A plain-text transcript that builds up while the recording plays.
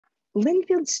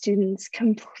Linfield students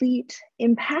complete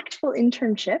impactful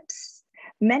internships.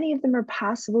 Many of them are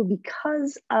possible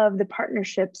because of the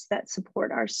partnerships that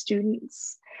support our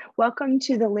students. Welcome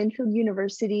to the Linfield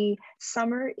University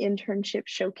Summer Internship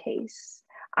Showcase.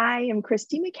 I am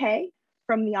Christy McKay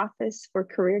from the Office for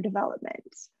Career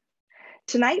Development.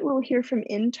 Tonight, we'll hear from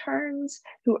interns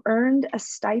who earned a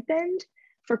stipend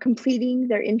for completing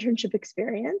their internship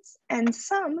experience and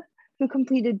some who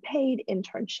completed paid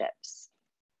internships.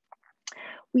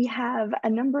 We have a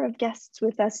number of guests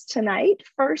with us tonight.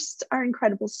 First, our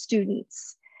incredible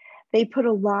students. They put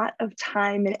a lot of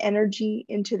time and energy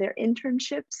into their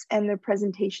internships and their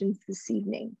presentations this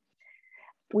evening.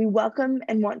 We welcome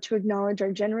and want to acknowledge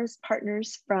our generous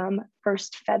partners from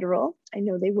First Federal. I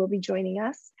know they will be joining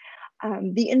us.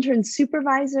 The intern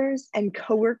supervisors and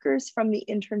coworkers from the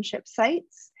internship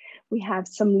sites. We have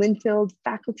some Linfield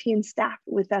faculty and staff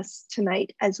with us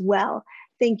tonight as well.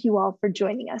 Thank you all for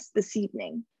joining us this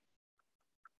evening.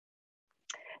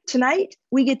 Tonight,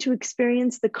 we get to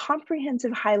experience the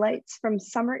comprehensive highlights from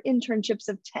summer internships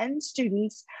of 10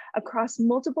 students across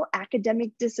multiple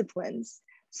academic disciplines,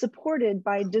 supported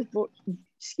by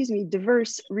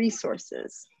diverse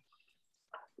resources.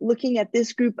 Looking at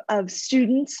this group of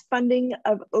students, funding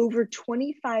of over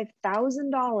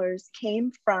 $25,000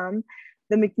 came from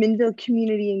the McMinnville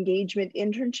Community Engagement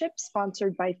Internship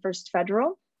sponsored by First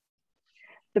Federal,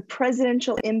 the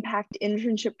Presidential Impact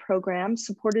Internship Program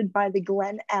supported by the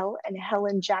Glenn L. and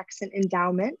Helen Jackson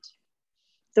Endowment,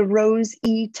 the Rose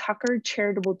E. Tucker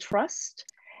Charitable Trust,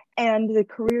 and the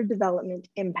Career Development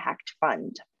Impact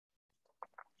Fund.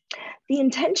 The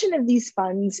intention of these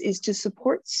funds is to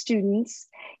support students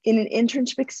in an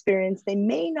internship experience they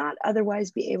may not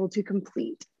otherwise be able to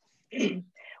complete.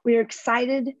 We are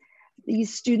excited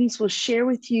these students will share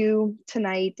with you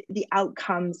tonight the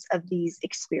outcomes of these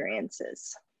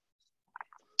experiences.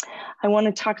 I want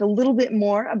to talk a little bit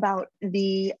more about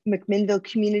the McMinnville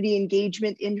Community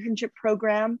Engagement Internship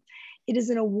Program. It is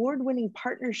an award-winning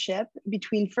partnership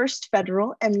between First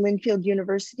Federal and Linfield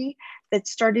University that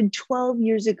started 12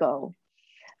 years ago.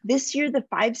 This year, the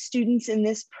 5 students in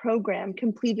this program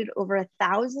completed over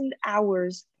 1,000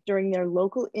 hours during their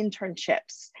local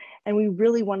internships. And we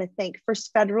really want to thank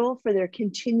First Federal for their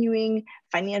continuing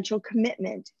financial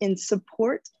commitment in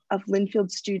support of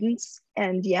Linfield students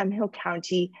and Yamhill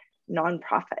County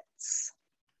nonprofits.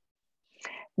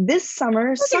 This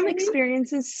summer, some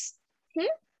experiences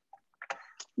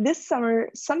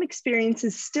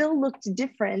still looked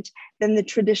different than the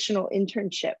traditional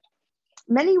internship.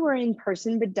 Many were in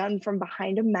person, but done from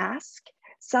behind a mask.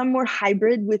 Some were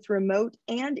hybrid with remote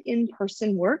and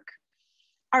in-person work.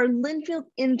 Our Linfield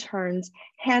interns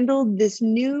handled this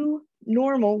new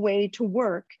normal way to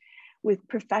work with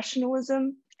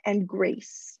professionalism and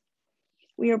grace.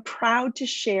 We are proud to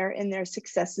share in their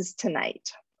successes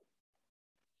tonight.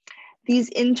 These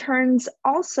interns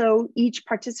also each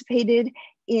participated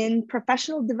in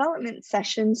professional development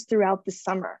sessions throughout the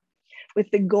summer, with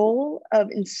the goal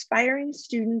of inspiring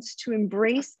students to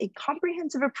embrace a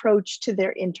comprehensive approach to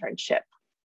their internship.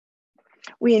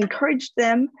 We encouraged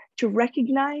them to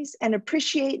recognize and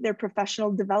appreciate their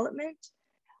professional development,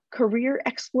 career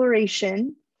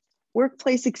exploration,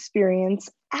 workplace experience,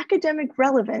 academic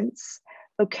relevance,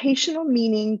 vocational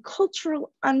meaning,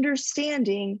 cultural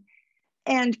understanding,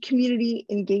 and community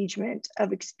engagement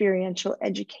of experiential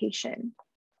education.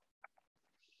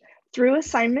 Through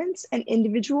assignments and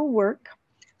individual work,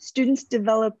 students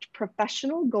developed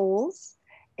professional goals,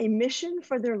 a mission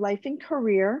for their life and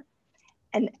career,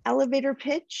 an elevator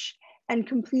pitch, and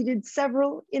completed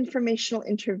several informational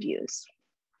interviews.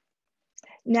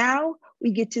 Now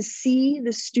we get to see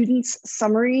the students'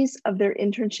 summaries of their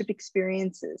internship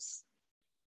experiences.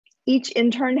 Each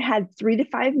intern had 3 to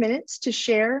 5 minutes to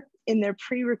share in their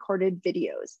pre-recorded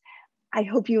videos. I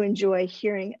hope you enjoy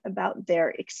hearing about their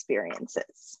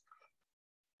experiences.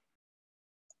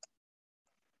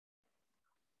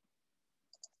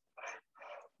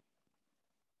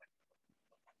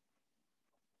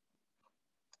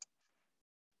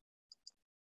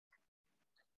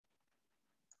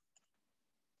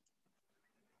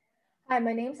 Hi,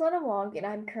 my name's Lana Wong, and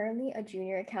I'm currently a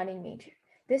junior accounting major.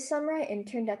 This summer, I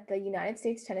interned at the United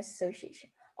States Tennis Association,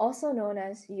 also known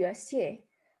as USTA.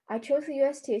 I chose the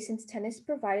USTA since tennis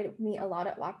provided me a lot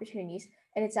of opportunities,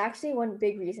 and it's actually one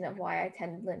big reason of why I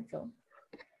attended Linfield.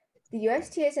 The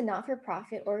USTA is a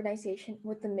not-for-profit organization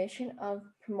with the mission of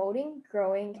promoting,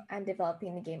 growing, and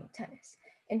developing the game of tennis.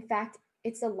 In fact,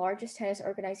 it's the largest tennis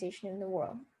organization in the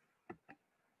world.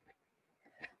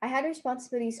 I had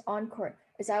responsibilities on court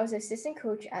as I was assistant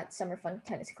coach at Summer Fun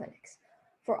tennis clinics.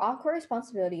 For off-court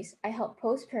responsibilities, I help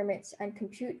post permits and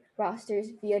compute rosters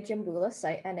via Jimbula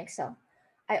site and Excel.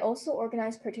 I also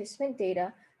organize participant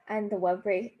data and the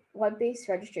web-based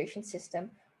registration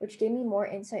system, which gave me more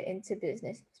insight into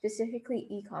business, specifically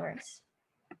e-commerce.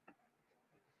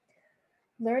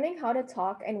 Learning how to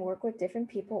talk and work with different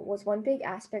people was one big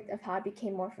aspect of how I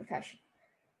became more professional.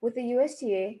 With the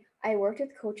USTA, I worked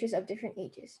with coaches of different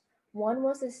ages. One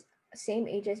was the same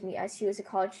age as me as he was a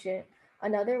college student,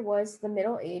 another was the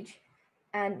middle age,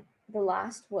 and the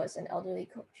last was an elderly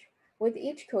coach. With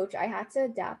each coach, I had to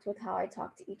adapt with how I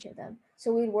talked to each of them,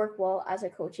 so we'd work well as a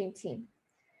coaching team.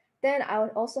 Then I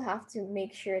would also have to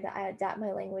make sure that I adapt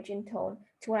my language and tone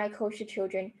to when I coach the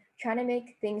children, trying to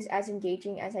make things as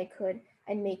engaging as I could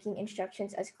and making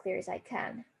instructions as clear as I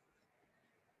can.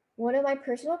 One of my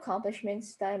personal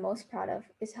accomplishments that I'm most proud of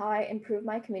is how I improved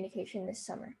my communication this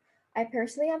summer. I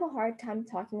personally have a hard time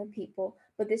talking with people,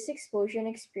 but this exposure and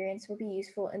experience will be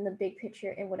useful in the big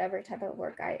picture in whatever type of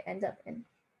work I end up in.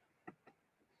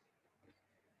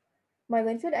 My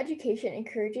Linfield education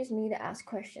encourages me to ask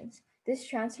questions. This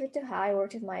transferred to how I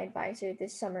worked with my advisor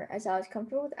this summer as I was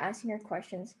comfortable with asking her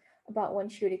questions about when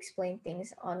she would explain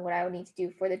things on what I would need to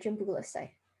do for the Jimbula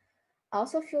site. I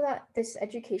also feel that this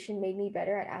education made me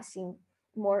better at asking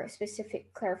more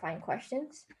specific, clarifying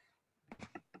questions.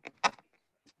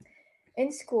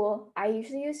 In school, I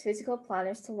usually use physical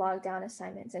planners to log down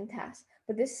assignments and tasks,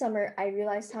 but this summer I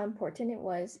realized how important it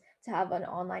was to have an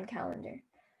online calendar.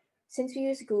 Since we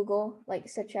use Google,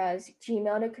 such as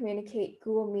Gmail to communicate,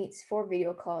 Google Meets for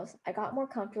video calls, I got more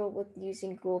comfortable with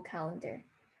using Google Calendar.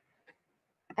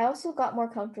 I also got more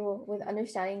comfortable with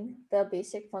understanding the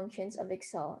basic functions of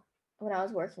Excel when I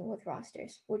was working with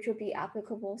rosters, which would be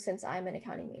applicable since I'm an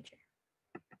accounting major.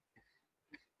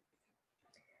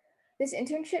 This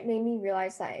internship made me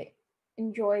realize that I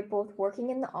enjoy both working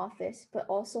in the office, but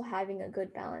also having a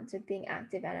good balance of being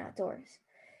active and outdoors.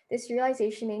 This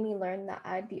realization made me learn that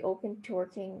I'd be open to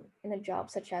working in a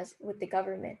job such as with the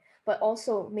government, but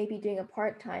also maybe doing a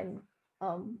part-time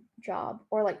job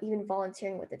or even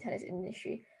volunteering with the tennis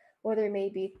industry, whether it may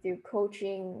be through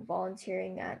coaching,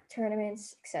 volunteering at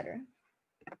tournaments, etc.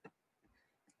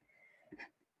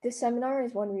 This seminar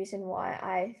is one reason why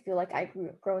I feel like I've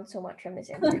grown so much from this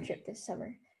internship this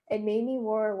summer. It made me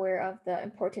more aware of the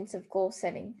importance of goal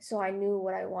setting, so I knew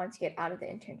what I wanted to get out of the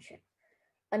internship.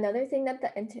 Another thing that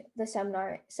the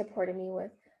seminar supported me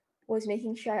with was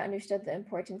making sure I understood the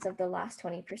importance of the last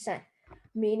 20%,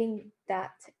 meaning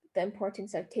that the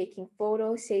importance of taking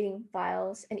photos, saving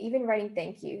files, and even writing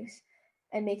thank yous,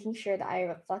 and making sure that I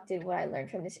reflected what I learned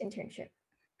from this internship.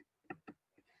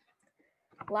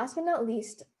 Last but not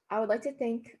least, I would like to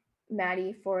thank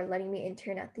Maddie for letting me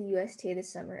intern at the USTA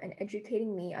this summer and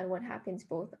educating me on what happens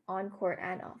both on court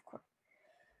and off court.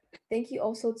 Thank you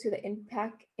also to the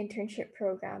Impact Internship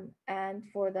Program and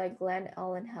for the Glenn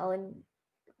L. and Helen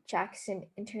Jackson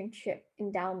Internship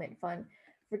Endowment Fund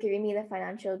for giving me the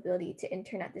financial ability to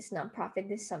intern at this nonprofit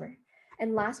this summer.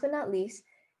 And last but not least,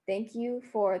 thank you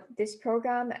for this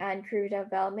program and career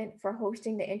development for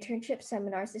hosting the internship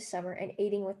seminars this summer and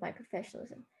aiding with my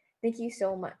professionalism. Thank you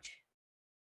so much.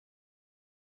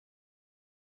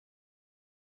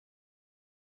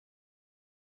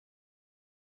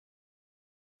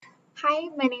 Hi,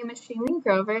 my name is Shailene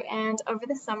Grover, and over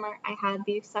the summer I had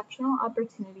the exceptional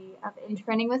opportunity of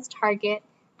interning with Target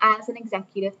as an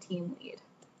executive team lead.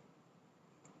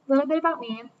 A little bit about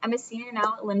me. I'm a senior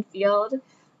now at Linfield,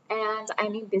 and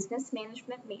I'm a business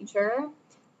management major.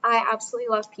 I absolutely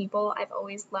love people. I've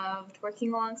always loved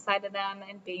working alongside of them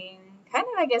and being kind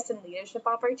of, in leadership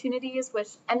opportunities, which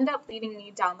ended up leading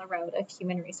me down the road of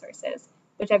human resources,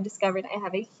 which I've discovered I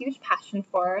have a huge passion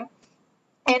for.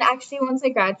 And actually, once I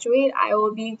graduate, I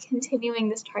will be continuing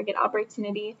this Target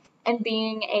opportunity and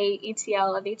being a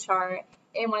ETL of HR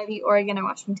in one of the Oregon and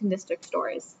Washington district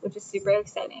stores, which is super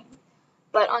exciting.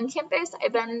 But on campus,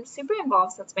 I've been super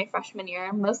involved since my freshman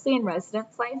year, mostly in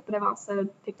residence life, but I've also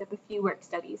picked up a few work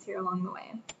studies here along the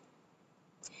way.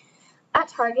 At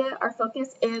Target, our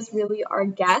focus is really our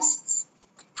guests.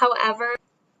 However,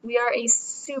 we are a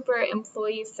super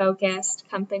employee-focused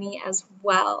company as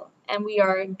well, and we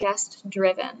are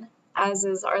guest-driven, as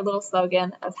is our little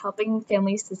slogan of helping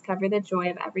families discover the joy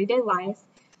of everyday life.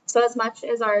 So as much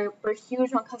as we're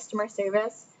huge on customer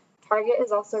service, Target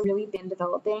has also really been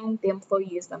developing the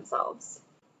employees themselves.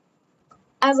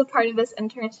 As a part of this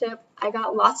internship, I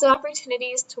got lots of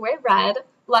opportunities to wear red.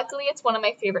 Luckily, it's one of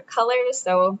my favorite colors,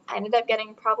 so I ended up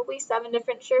getting probably 7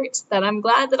 different shirts that I'm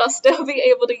glad that I'll still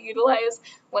be able to utilize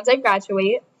once I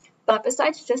graduate. But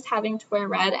besides just having to wear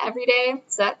red every day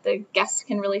so that the guests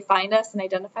can really find us and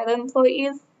identify the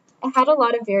employees, I had a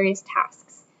lot of various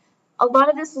tasks. A lot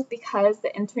of this was because the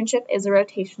internship is a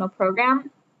rotational program.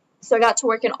 So I got to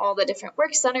work in all the different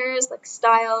work centers like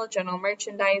style, general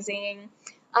merchandising,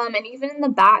 and even in the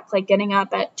back, like getting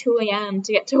up at 2 a.m.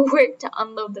 to get to work to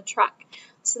unload the truck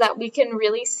so that we can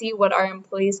really see what our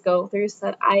employees go through so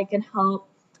that I can help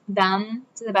them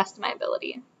to the best of my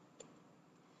ability.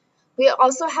 We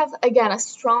also have, again, a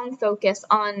strong focus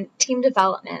on team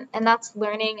development, and that's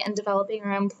learning and developing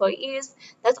our employees.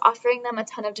 That's offering them a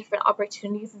ton of different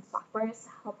opportunities and softwares to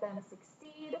help them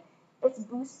succeed. It's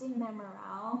boosting their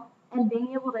morale and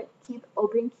being able to keep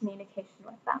open communication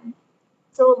with them.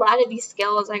 So a lot of these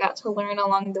skills I got to learn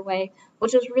along the way,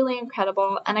 which was really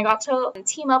incredible. And I got to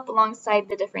team up alongside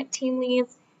the different team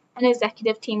leads and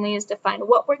executive team leads to find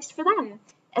what works for them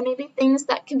and maybe things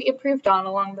that can be improved on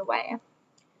along the way.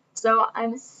 So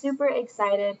I'm super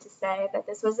excited to say that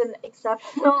this was an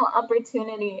exceptional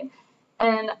opportunity.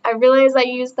 And I realize I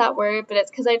used that word, but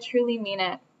it's because I truly mean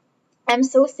it. I'm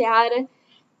so sad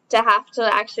to have to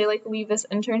actually leave this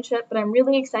internship, but I'm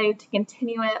really excited to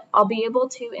continue it. I'll be able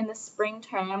to in the spring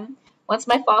term once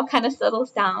my fall kind of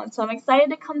settles down. So I'm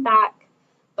excited to come back,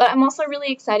 but I'm also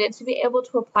really excited to be able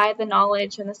to apply the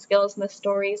knowledge and the skills and the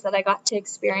stories that I got to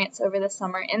experience over the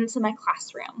summer into my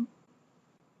classroom.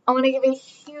 I want to give a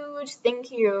huge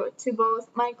thank you to both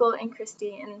Michael and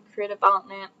Christy in career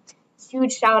development.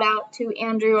 Huge shout out to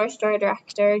Andrew, our store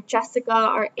director, Jessica,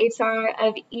 our HR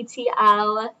of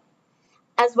ETL,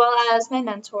 as well as my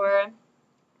mentor,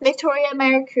 Victoria, my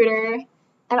recruiter,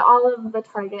 and all of the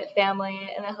Target family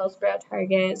in the Hillsborough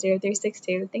Target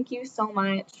 0362. Thank you so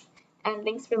much, and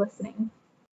thanks for listening.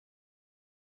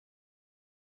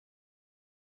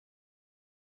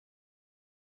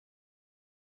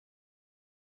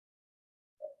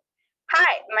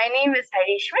 Hi, my name is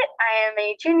Heidi Schmidt. I am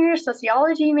a junior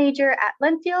sociology major at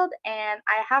Linfield, and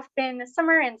I have been this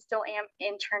summer and still am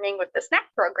interning with the snack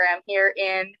program here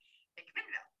in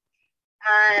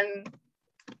Linfield.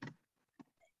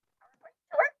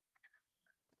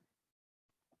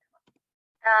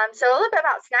 So a little bit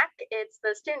about snack. It's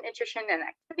the student nutrition and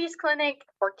activities clinic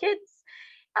for kids.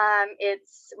 It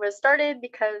was started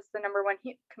because the number one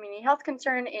community health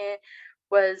concern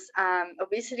was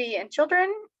obesity in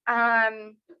children.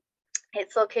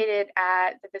 It's located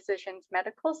at the Physicians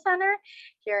Medical Center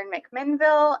here in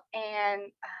McMinnville,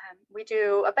 and we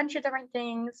do a bunch of different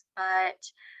things,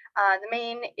 but the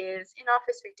main is in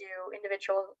office. We do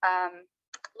individual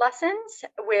lessons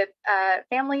with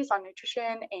families on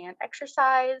nutrition and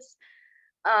exercise,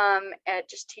 at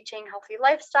just teaching healthy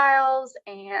lifestyles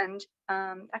and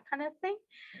that kind of thing.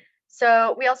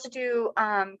 So we also do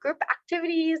group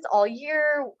activities all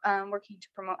year, working to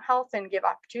promote health and give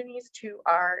opportunities to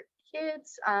our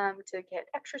kids to get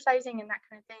exercising and that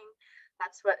kind of thing.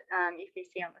 That's what you can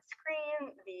see on the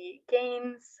screen. The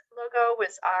Gains logo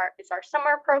is our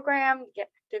summer program, Get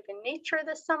Active in Nature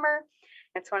this summer.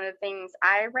 It's one of the things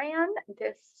I ran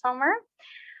this summer.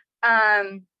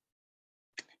 And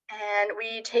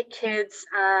we take kids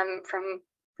from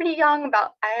pretty young,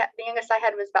 the youngest I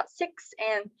had was about 6,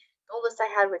 and the oldest I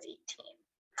had was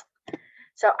 18.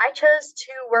 So I chose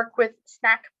to work with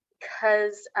snack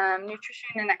because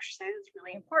nutrition and exercise is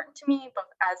really important to me,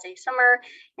 both as a summer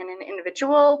and an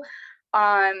individual.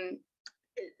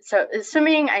 So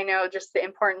swimming, I know just the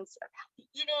importance of healthy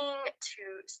eating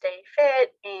to stay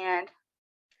fit and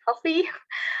healthy,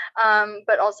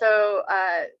 but also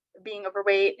being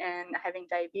overweight and having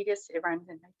diabetes, it runs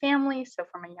in my family. So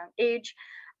from a young age,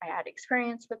 I had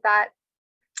experience with that.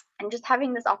 And just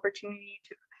having this opportunity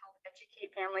to help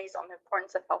educate families on the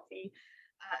importance of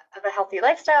a healthy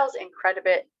lifestyle is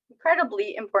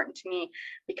incredibly important to me,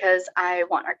 because I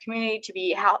want our community to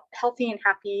be healthy and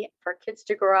happy, for kids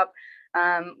to grow up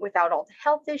without all the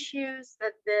health issues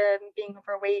that being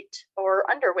overweight or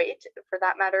underweight, for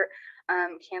that matter,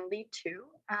 can lead to.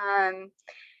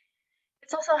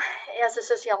 It's also, as a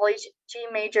sociology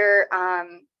major,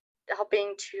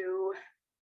 helping to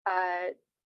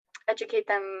educate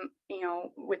them,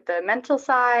 with the mental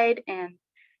side, and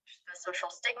the social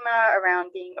stigma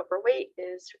around being overweight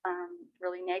is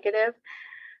really negative.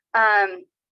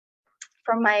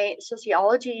 From my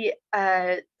sociology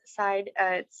side,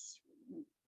 it's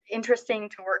interesting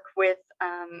to work with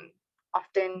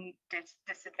often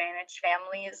disadvantaged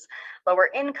families, lower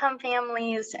income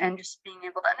families, and just being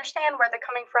able to understand where they're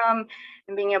coming from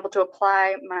and being able to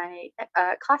apply my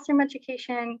classroom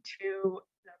education to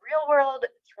the real world.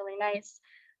 It's really nice.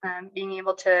 Being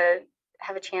able to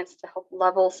have a chance to help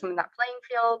level some of that playing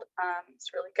field.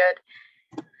 It's really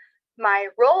good. My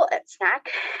role at SNAC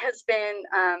has been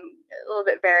a little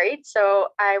bit varied.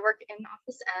 So I work in the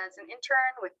office as an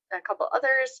intern with a couple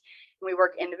others We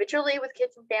work individually with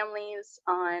kids and families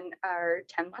on our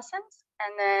 10 lessons.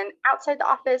 And then outside the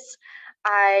office,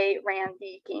 I ran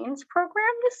the games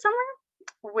program this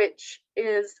summer, which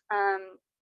is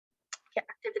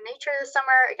active in nature this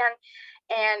summer again.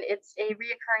 And it's a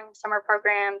reoccurring summer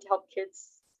program to help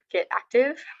kids get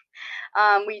active.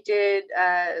 We did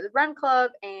the run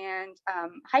club and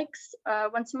hikes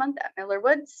once a month at Miller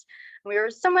Woods. We were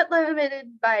somewhat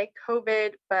limited by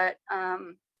COVID, but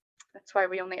that's why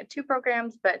we only had 2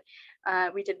 programs, but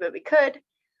we did what we could.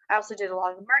 I also did a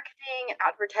lot of the marketing,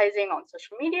 advertising on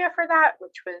social media for that,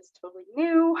 which was totally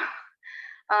new.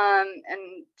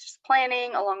 And just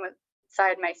planning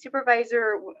alongside my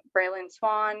supervisor, Braylon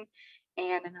Swan,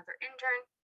 and another intern.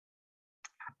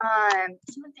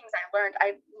 Some of the things I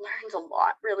learned a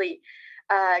lot, really.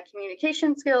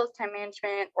 Communication skills, time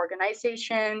management,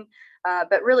 organization,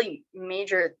 but really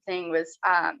major thing was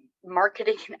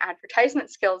marketing and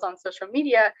advertisement skills on social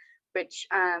media, which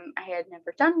I had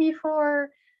never done before.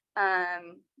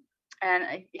 And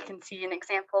you can see an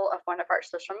example of one of our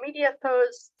social media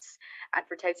posts,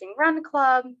 advertising Run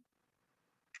Club.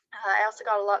 I also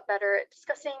got a lot better at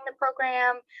discussing the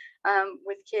program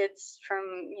with kids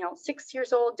from 6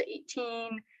 years old to 18.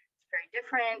 It's very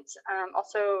different.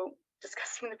 Also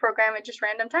discussing the program at just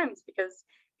random times because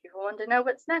people want to know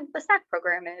what the snack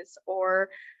program is, or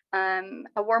a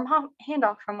warm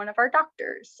handoff from one of our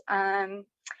doctors,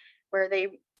 where they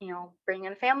bring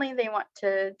in a family they want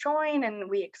to join and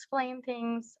we explain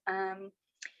things.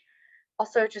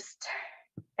 Also just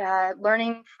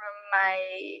learning from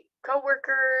my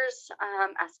coworkers,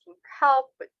 asking for help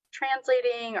with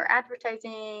translating or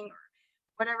advertising or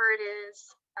whatever it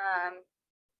is.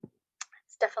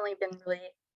 It's definitely been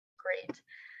really great.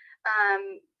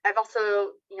 I've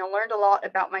also learned a lot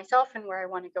about myself and where I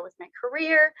want to go with my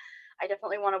career. I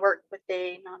definitely want to work with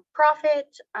a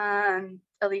nonprofit,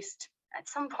 at least at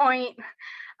some point.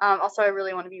 Also, I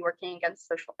really want to be working against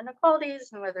social inequalities,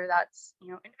 and whether that's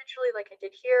individually like I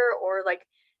did here, or like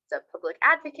as a public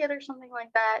advocate or something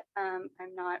like that. I'm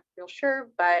not real sure,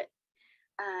 but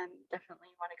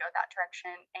definitely want to go that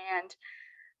direction. And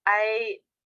I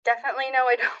definitely know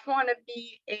I don't want to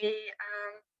be a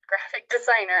graphic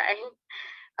designer.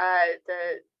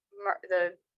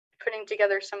 The putting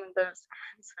together some of those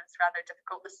ads was rather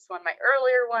difficult. This is one of my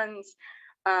earlier ones.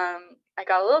 I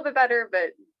got a little bit better,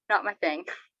 but not my thing.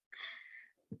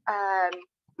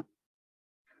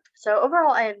 So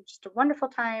overall, I had just a wonderful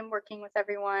time working with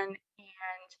everyone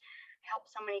and helped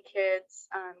so many kids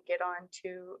get on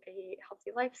to a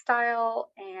healthy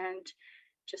lifestyle and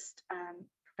just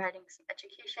providing some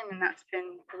education, and that's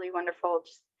been really wonderful.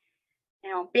 Just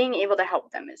being able to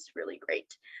help them is really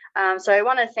great. So I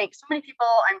want to thank so many people.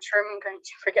 I'm sure I'm going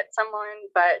to forget someone,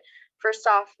 but first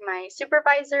off, my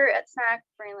supervisor at SNAC,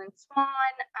 Braylon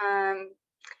Swan.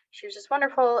 She was just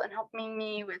wonderful and helping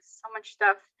me with so much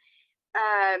stuff.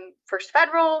 First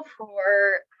Federal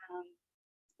for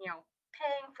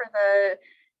paying for the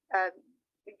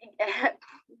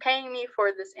paying me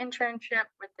for this internship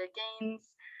with the games.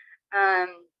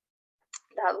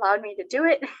 That allowed me to do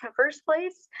it in the first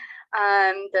place.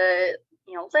 The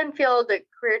Linfield, the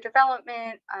career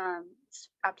development, it's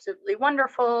absolutely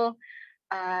wonderful.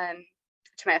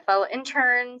 To my fellow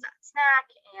interns at SNAC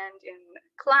and in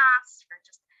class for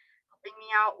just helping me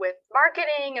out with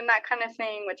marketing and that kind of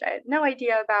thing, which I had no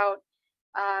idea about.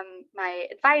 My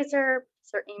advisor,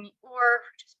 Professor Amy Orr,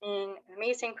 for just being an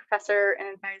amazing professor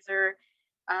and advisor,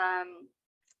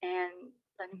 and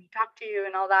letting me talk to you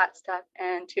and all that stuff.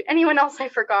 And to anyone else I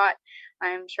forgot,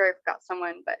 I'm sure I forgot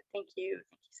someone, but thank you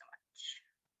so much.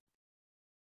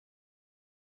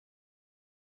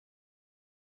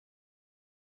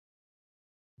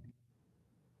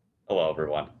 Hello,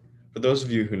 everyone. For those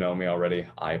of you who know me already,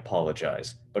 I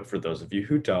apologize. But for those of you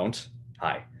who don't,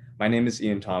 hi. My name is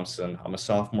Ian Thompson. I'm a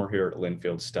sophomore here at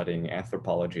Linfield studying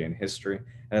anthropology and history,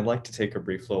 and I'd like to take a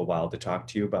brief little while to talk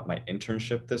to you about my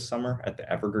internship this summer at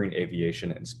the Evergreen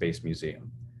Aviation and Space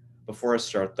Museum. Before I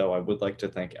start, though, I would like to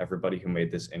thank everybody who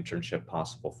made this internship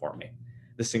possible for me.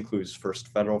 This includes First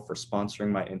Federal for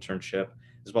sponsoring my internship,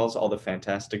 as well as all the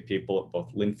fantastic people at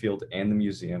both Linfield and the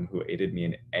museum who aided me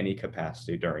in any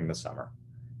capacity during the summer.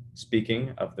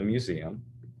 Speaking of the museum,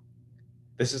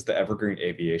 this is the Evergreen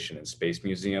Aviation and Space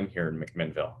Museum here in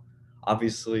McMinnville.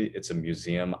 Obviously, it's a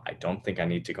museum. I don't think I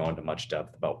need to go into much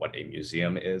depth about what a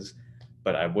museum is,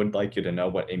 but I would like you to know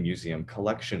what a museum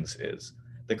collections is.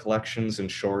 The collections, in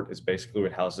short, is basically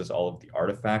what houses all of the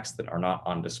artifacts that are not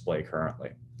on display currently.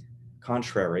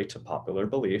 Contrary to popular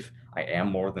belief, I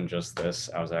am more than just this.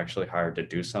 I was actually hired to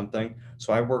do something,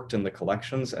 so I worked in the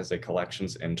collections as a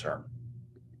collections intern.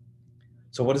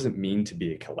 So what does it mean to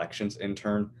be a collections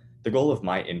intern? The goal of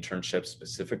my internship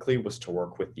specifically was to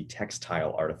work with the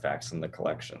textile artifacts in the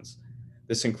collections.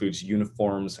 This includes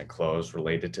uniforms and clothes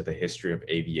related to the history of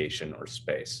aviation or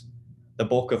space. The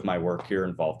bulk of my work here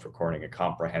involved recording a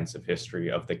comprehensive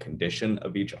history of the condition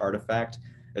of each artifact,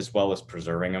 as well as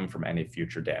preserving them from any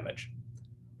future damage.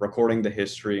 Recording the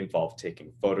history involved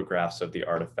taking photographs of the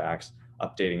artifacts,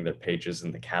 updating their pages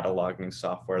in the cataloging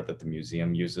software that the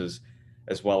museum uses,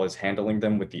 as well as handling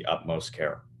them with the utmost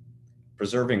care.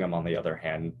 Preserving them, on the other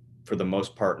hand, for the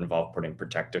most part involved putting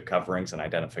protective coverings and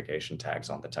identification tags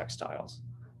on the textiles.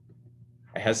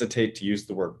 I hesitate to use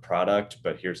the word product,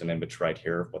 but here's an image right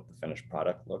here of what the finished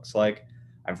product looks like.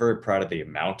 I'm very proud of the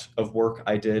amount of work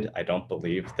I did. I don't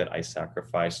believe that I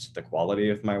sacrificed the quality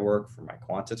of my work for my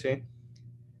quantity.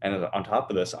 And on top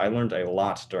of this, I learned a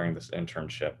lot during this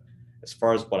internship. As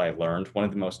far as what I learned, one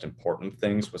of the most important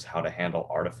things was how to handle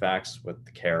artifacts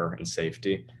with care and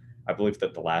safety. I believe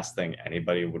that the last thing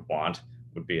anybody would want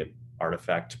would be an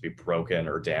artifact to be broken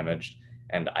or damaged,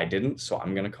 and I didn't, so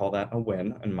I'm going to call that a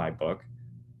win in my book.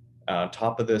 On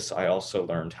top of this, I also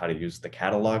learned how to use the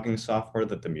cataloging software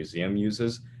that the museum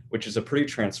uses, which is a pretty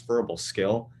transferable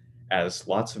skill, as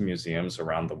lots of museums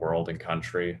around the world and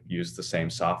country use the same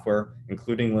software,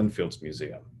 including Linfield's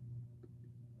museum.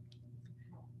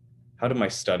 How do my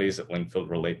studies at Linfield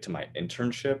relate to my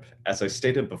internship? As I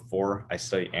stated before, I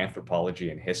study anthropology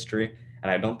and history,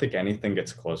 and I don't think anything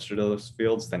gets closer to those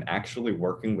fields than actually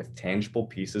working with tangible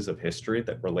pieces of history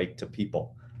that relate to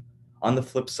people. On the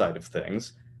flip side of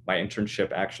things, my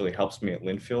internship actually helps me at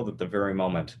Linfield at the very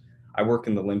moment. I work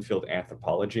in the Linfield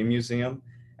Anthropology Museum,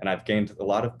 and I've gained a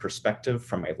lot of perspective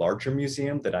from a larger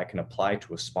museum that I can apply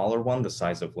to a smaller one the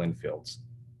size of Linfield's.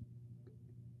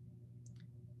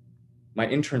 My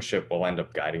internship will end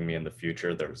up guiding me in the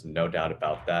future, there's no doubt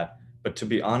about that. But to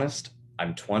be honest,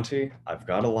 I'm 20, I've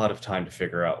got a lot of time to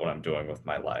figure out what I'm doing with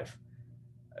my life.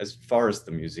 As far as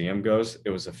the museum goes, it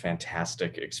was a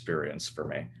fantastic experience for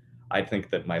me. I think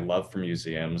that my love for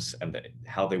museums and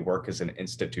how they work as an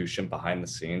institution behind the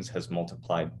scenes has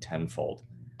multiplied tenfold.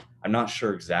 I'm not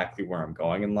sure exactly where I'm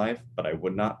going in life, but I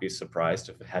would not be surprised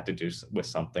if it had to do with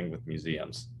something with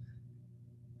museums.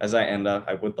 As I end up,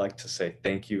 I would like to say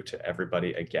thank you to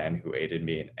everybody again who aided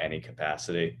me in any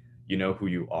capacity. You know who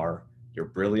you are. You're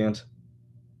brilliant.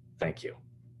 Thank you.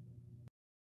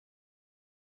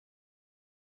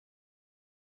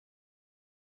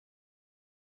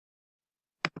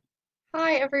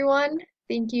 Hi, everyone.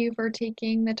 Thank you for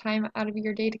taking the time out of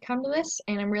your day to come to this,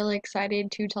 and I'm really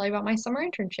excited to tell you about my summer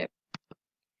internship.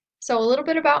 So, a little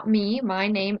bit about me. My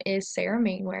name is Sarah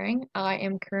Mainwaring. I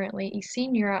am currently a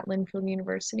senior at Linfield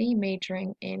University,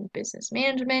 majoring in business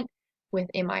management with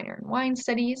a minor in wine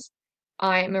studies.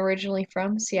 I am originally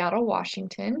from Seattle,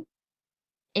 Washington.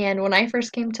 And when I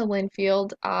first came to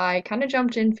Linfield, I kind of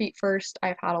jumped in feet first.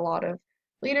 I've had a lot of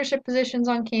leadership positions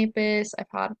on campus, I've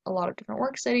had a lot of different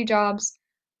work study jobs,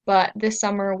 but this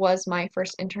summer was my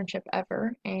first internship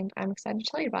ever, and I'm excited to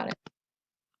tell you about it.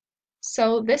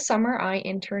 So, this summer I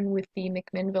interned with the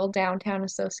McMinnville Downtown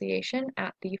Association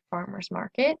at the Farmers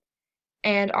Market,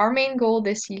 and our main goal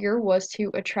this year was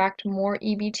to attract more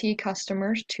EBT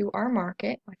customers to our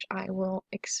market, which I will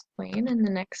explain in the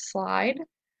next slide.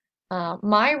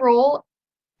 My role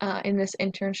in this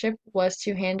internship was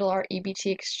to handle our EBT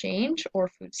exchange or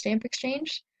food stamp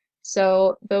exchange.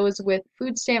 So those with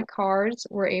food stamp cards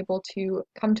were able to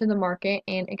come to the market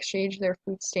and exchange their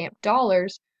food stamp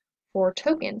dollars for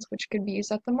tokens, which could be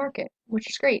used at the market, which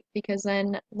is great because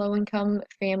then low-income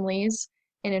families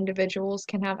and individuals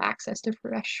can have access to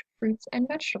fresh fruits and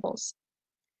vegetables.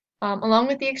 Along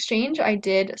with the exchange, I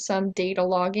did some data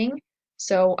logging.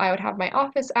 So I would have my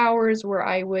office hours where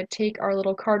I would take our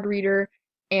little card reader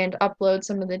and upload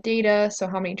some of the data. So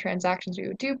how many transactions we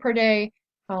would do per day,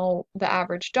 how the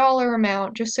average dollar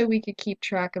amount, just so we could keep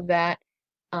track of that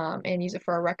and use it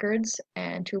for our records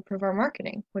and to improve our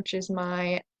marketing, which is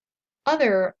my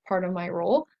other part of my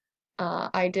role.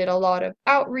 I did a lot of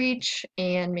outreach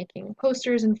and making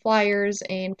posters and flyers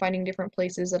and finding different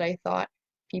places that I thought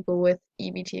people with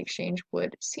EBT exchange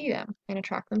would see them and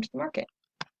attract them to the market.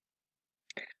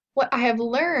 What I have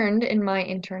learned in my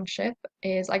internship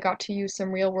is I got to use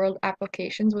some real world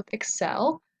applications with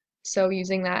Excel. So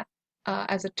using that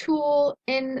as a tool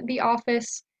in the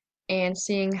office and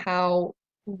seeing how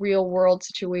real world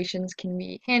situations can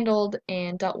be handled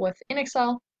and dealt with in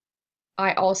Excel.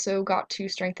 I also got to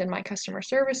strengthen my customer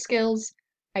service skills.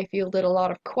 I fielded a lot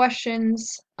of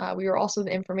questions. We were also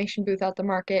the information booth at the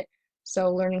market, so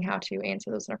learning how to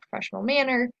answer those in a professional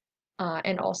manner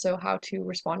and also how to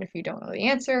respond if you don't know the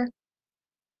answer.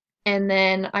 And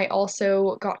then I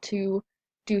also got to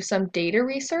do some data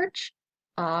research,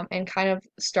 and kind of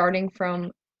starting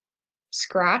from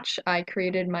scratch, I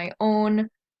created my own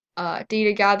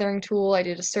data gathering tool. I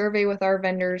did a survey with our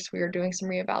vendors. We were doing some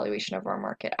reevaluation of our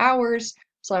market hours.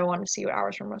 So I wanted to see what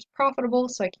hours were most profitable.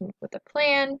 So I came up with a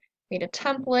plan, made a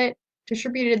template,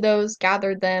 distributed those,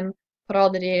 gathered them, put all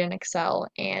the data in Excel,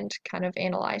 and kind of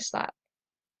analyzed that.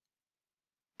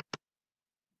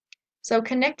 So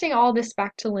connecting all this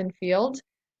back to Linfield,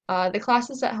 the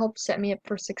classes that helped set me up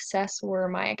for success were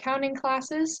my accounting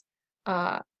classes.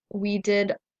 We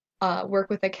did work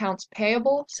with accounts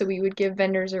payable, so we would give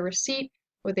vendors a receipt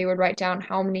where they would write down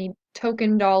how many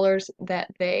token dollars that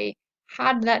they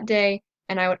had that day,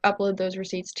 and I would upload those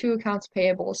receipts to accounts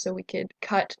payable so we could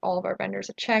cut all of our vendors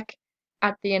a check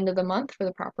at the end of the month for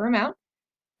the proper amount.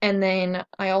 And then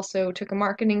I also took a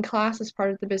marketing class as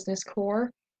part of the business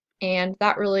core, and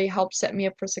that really helped set me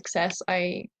up for success.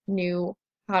 I knew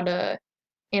how to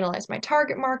analyze my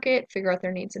target market, figure out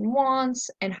their needs and wants,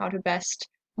 and how to best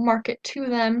market to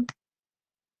them.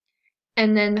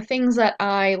 And then the things that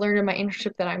I learned in my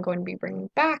internship that I'm going to be bringing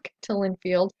back to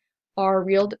Linfield are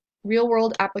real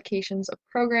world applications of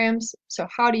programs. So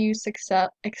how to use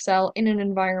Excel in an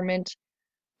environment,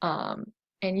 and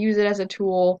use it as a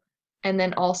tool, and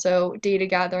then also data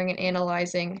gathering and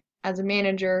analyzing. As a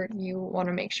manager, you want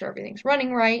to make sure everything's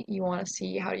running right. You want to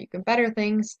see how you can better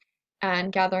things,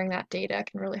 and gathering that data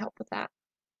can really help with that.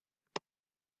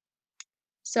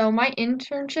 So my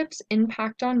internship's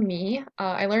impact on me,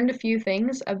 I learned a few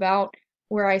things about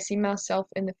where I see myself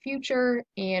in the future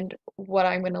and what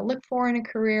I'm going to look for in a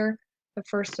career. The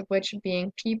first of which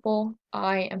being people.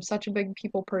 I am such a big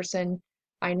people person.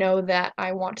 I know that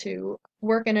I want to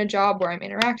work in a job where I'm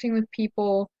interacting with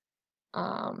people.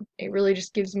 It really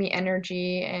just gives me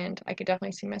energy, and I could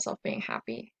definitely see myself being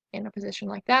happy in a position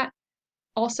like that.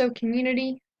 Also,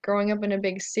 community. Growing up in a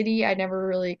big city, I never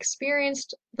really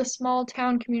experienced the small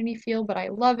town community feel, but I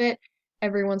love it.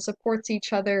 Everyone supports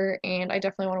each other, and I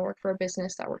definitely want to work for a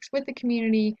business that works with the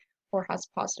community or has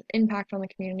a positive impact on the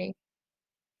community.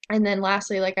 And then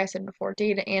lastly, like I said before,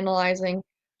 data analyzing.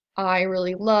 I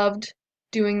really loved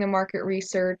doing the market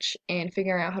research and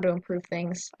figuring out how to improve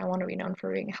things. I want to be known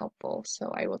for being helpful,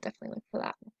 so I will definitely look for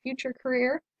that in a future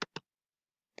career.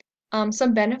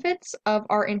 Some benefits of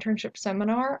our internship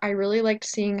seminar. I really liked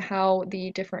seeing how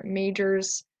the different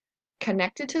majors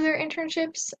connected to their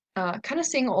internships, kind of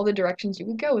seeing all the directions you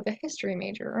could go with a history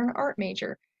major or an art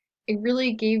major. It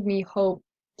really gave me hope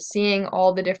seeing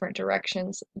all the different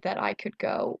directions that I could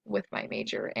go with my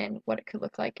major and what it could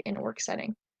look like in a work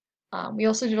setting. We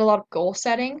also did a lot of goal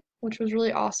setting, which was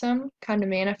really awesome, kind of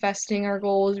manifesting our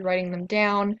goals, writing them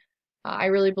down. I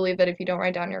really believe that if you don't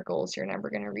write down your goals, you're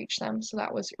never going to reach them. So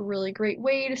that was a really great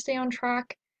way to stay on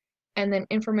track. And then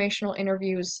informational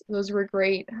interviews, those were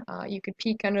great. You could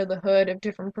peek under the hood of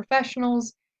different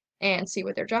professionals and see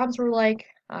what their jobs were like,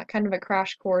 kind of a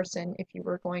crash course, and if you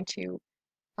were going to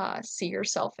see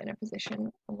yourself in a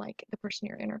position like the person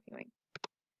you're interviewing.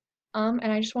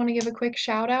 And I just want to give a quick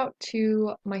shout out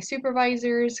to my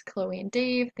supervisors, Chloe and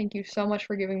Dave. Thank you so much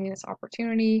for giving me this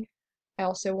opportunity. I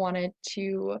also wanted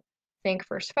to thank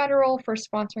First Federal for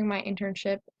sponsoring my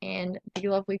internship and the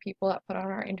lovely people that put on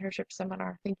our internship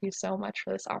seminar. Thank you so much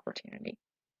for this opportunity.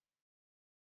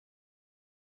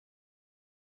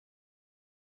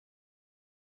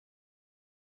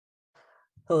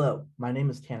 Hello, my name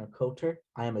is Tanner Coulter.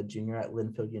 I am a junior at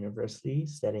Linfield University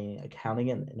studying accounting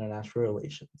and international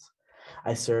relations.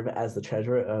 I serve as the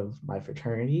treasurer of my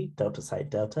fraternity, Delta Psi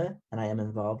Delta, and I am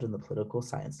involved in the political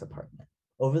science department.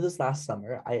 Over this last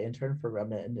summer, I interned for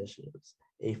Remnant Initiatives,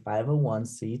 a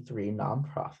 501c3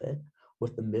 nonprofit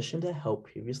with the mission to help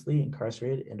previously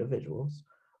incarcerated individuals,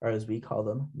 or as we call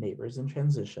them, neighbors in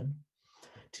transition,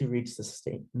 to reach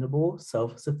sustainable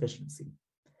self-sufficiency.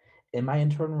 In my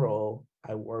intern role,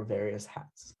 I wore various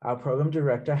hats. Our program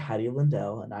director, Hattie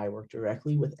Lindell, and I worked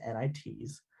directly with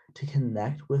NITs to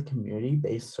connect with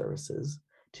community-based services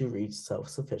to reach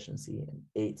self-sufficiency in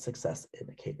 8 success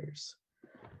indicators: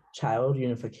 child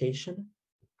unification,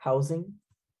 housing,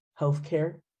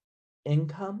 healthcare,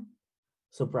 income,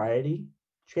 sobriety,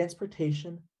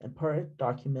 transportation, important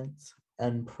documents,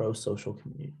 and pro-social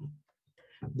community.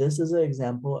 This is an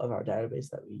example of our database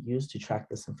that we use to track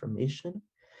this information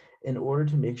in order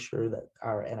to make sure that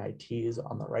our NIT is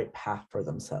on the right path for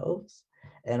themselves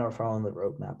and are following the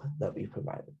roadmap that we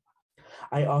provided.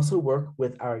 I also work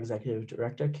with our executive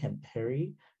director, Kim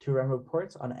Perry, to run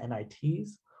reports on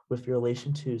NITs with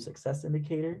relation to success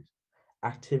indicators,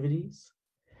 activities,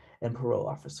 and parole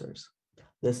officers.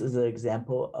 This is an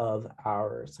example of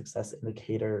our success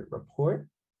indicator report.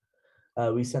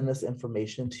 We send this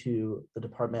information to the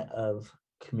Department of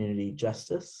community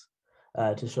justice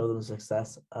to show them the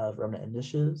success of remnant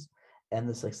initiatives and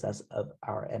the success of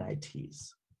our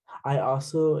NITs. I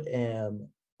also am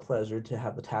pleasured to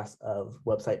have the task of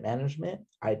website management,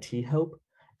 IT help,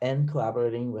 and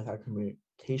collaborating with our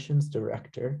communications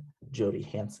director, Jody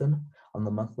Hansen, on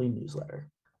the monthly newsletter.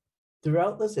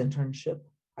 Throughout this internship,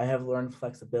 I have learned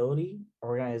flexibility,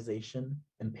 organization,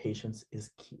 and patience is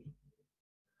key.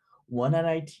 One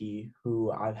NIT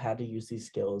who I've had to use these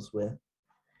skills with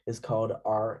is called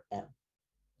RM.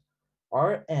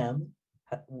 RM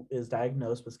is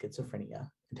diagnosed with schizophrenia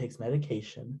and takes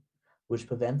medication, which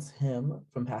prevents him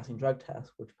from passing drug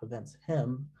tests, which prevents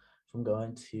him from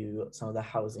going to some of the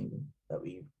housing that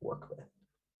we work with.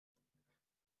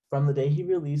 From the day he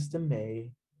released in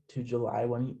May to July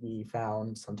when we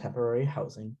found some temporary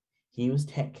housing, he was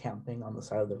tent camping on the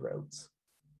side of the roads.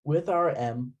 With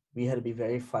RM, we had to be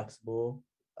very flexible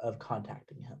of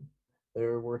contacting him.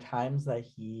 There were times that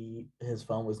his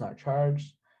phone was not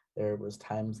charged. There was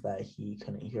times that he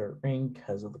couldn't hear it ring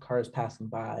because of the cars passing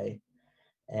by.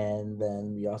 And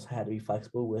then we also had to be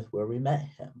flexible with where we met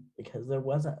him because there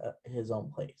wasn't his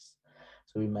own place.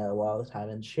 So we met a lot of the time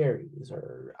in Sherry's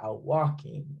or out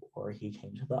walking, or he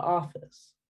came to the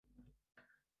office.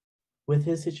 With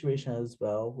his situation as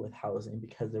well with housing,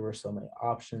 because there were so many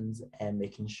options and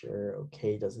making sure,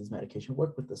 okay, does his medication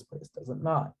work with this place? Does it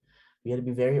not? We had to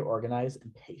be very organized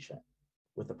and patient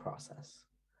with the process.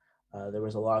 There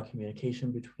was a lot of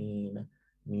communication between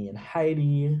me and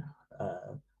Heidi,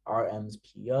 RM's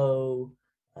PO,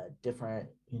 different,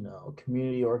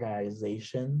 community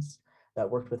organizations that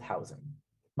worked with housing.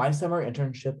 My summer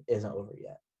internship isn't over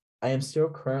yet. I am still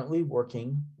currently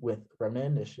working with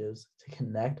remnant initiatives to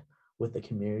connect with the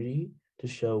community to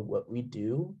show what we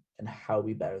do and how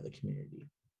we better the community.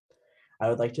 I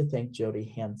would like to thank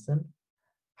Jody Hansen,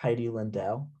 Heidi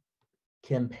Lindell,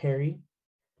 Kim Perry,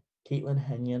 Caitlin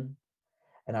Henyon,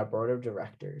 and our board of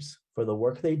directors for the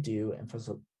work they do and for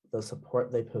the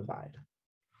support they provide.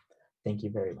 Thank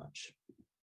you very much.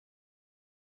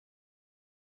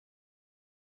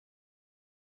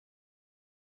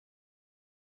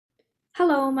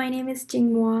 Hello, my name is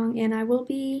Jing Wang, and I will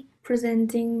be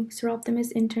presenting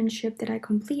Seroptimus internship that I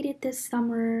completed this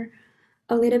summer.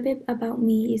 A little bit about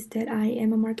me is that I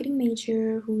am a marketing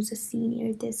major who's a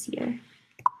senior this year.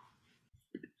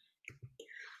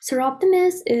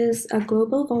 Seroptimus is a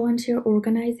global volunteer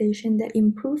organization that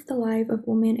improves the life of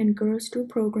women and girls through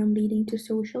programs leading to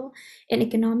social and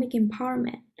economic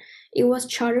empowerment. It was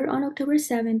chartered on October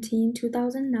 17,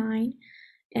 2009,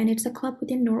 and it's a club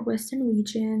within Northwestern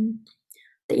region.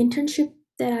 The internship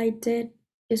that I did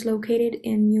is located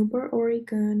in Newport,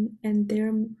 Oregon, and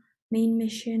their main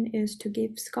mission is to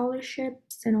give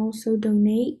scholarships and also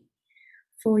donate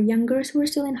for young girls who are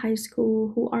still in high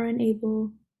school who aren't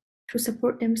able to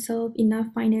support themselves enough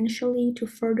financially to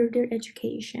further their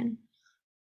education.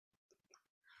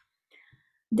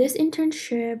 This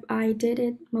internship, I did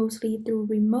it mostly through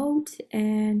remote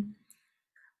and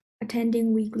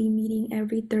attending weekly meeting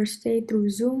every Thursday through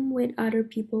Zoom with other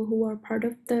people who are part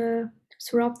of the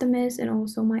Seroptimus and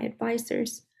also my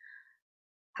advisors.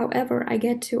 However, I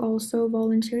get to also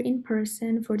volunteer in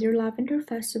person for their Lavender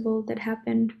Festival that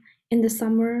happened in the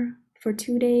summer for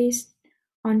 2 days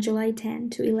on July 10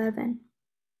 to 11.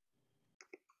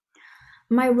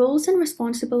 My roles and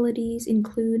responsibilities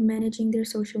include managing their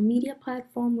social media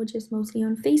platform, which is mostly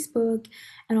on Facebook,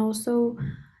 and also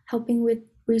helping with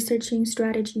researching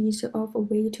strategies of a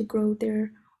way to grow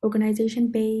their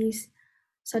organization base,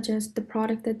 such as the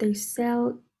product that they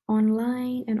sell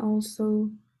online and also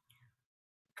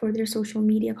for their social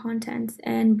media contents,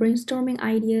 and brainstorming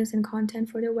ideas and content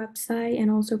for their website, and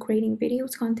also creating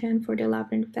videos content for their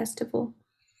Lavender Festival.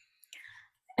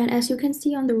 And as you can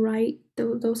see on the right,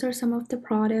 those are some of the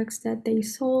products that they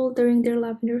sold during their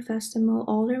Lavender Festival.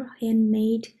 All are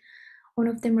handmade. One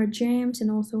of them are gems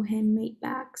and also handmade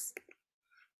bags.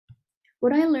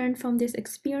 What I learned from this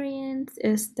experience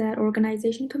is that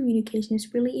organization communication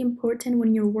is really important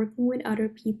when you're working with other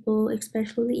people,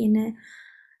 especially in a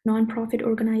nonprofit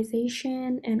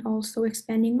organization, and also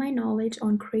expanding my knowledge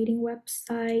on creating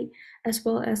website as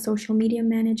well as social media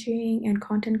managing and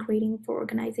content creating for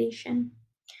organization.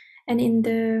 And in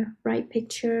the right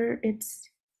picture, it's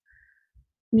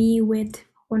me with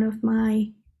one of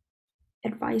my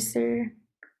advisor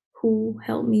who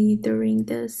helped me during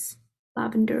this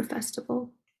Lavender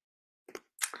Festival.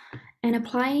 And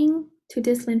applying to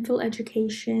this Linfield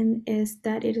education is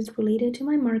that it is related to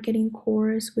my marketing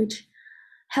course, which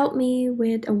helped me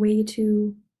with a way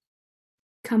to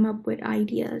come up with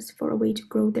ideas for a way to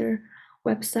grow their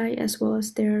website as well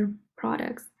as their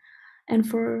products. And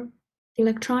for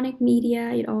electronic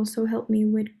media. It also helped me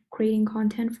with creating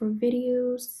content for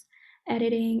videos,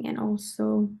 editing, and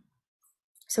also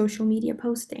social media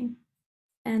posting.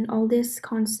 And all this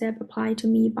concept applied to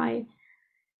me by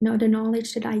the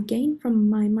knowledge that I gained from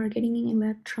my marketing in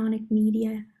electronic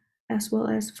media, as well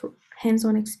as for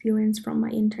hands-on experience from my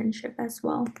internship as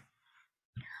well.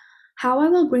 How I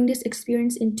will bring this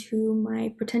experience into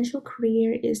my potential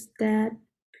career is that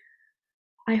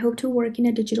I hope to work in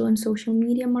a digital and social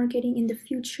media marketing in the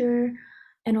future,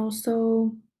 and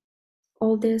also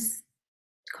all this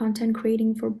content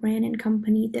creating for brand and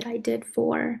company that I did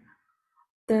for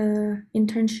the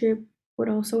internship would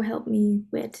also help me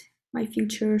with my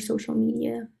future social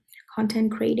media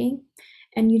content creating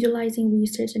and utilizing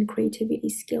research and creativity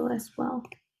skill as well.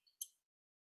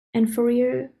 And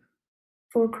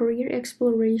for career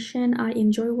exploration, I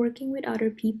enjoy working with other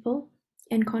people,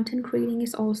 and content creating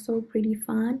is also pretty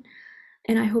fun.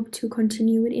 And I hope to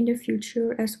continue it in the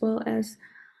future, as well as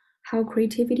how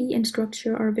creativity and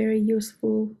structure are very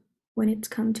useful when it's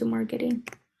come to marketing.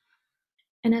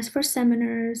 And as for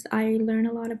seminars, I learned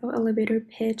a lot about elevator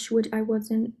pitch, which I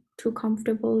wasn't too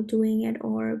comfortable doing it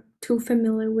or too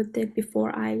familiar with it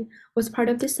before I was part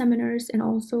of the seminars, and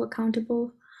also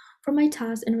accountable for my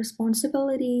tasks and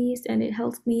responsibilities. And it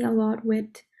helped me a lot with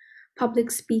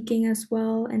public speaking as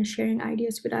well and sharing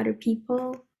ideas with other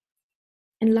people.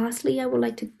 And lastly, I would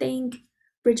like to thank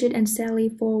Bridget and Sally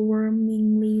for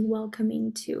warmly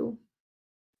welcoming to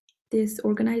this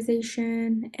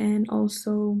organization and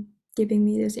also giving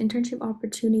me this internship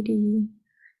opportunity.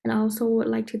 And I also would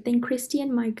like to thank Christy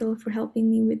and Michael for helping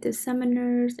me with the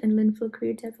seminars, and Linfield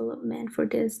Career Development for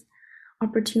this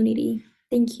opportunity.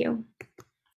 Thank you.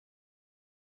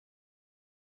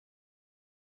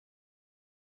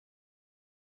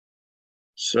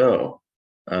 So,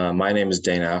 my name is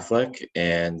Dane Affleck,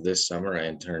 and this summer I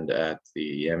interned at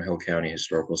the Yamhill County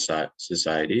Historical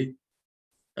Society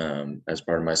as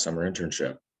part of my summer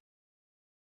internship.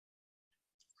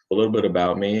 A little bit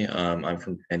about me. I'm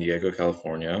from San Diego,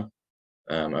 California.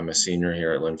 I'm a senior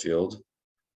here at Linfield.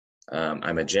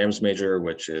 I'm a JAMS major,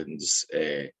 which is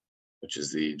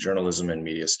the Journalism and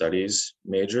Media Studies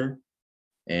major,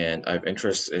 and I have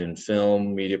interests in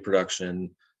film, media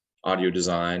production, audio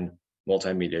design,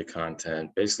 multimedia content,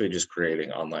 basically just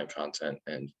creating online content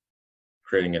and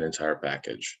creating an entire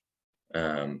package.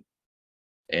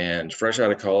 And fresh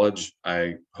out of college,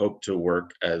 I hope to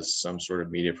work as some sort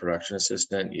of media production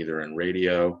assistant, either in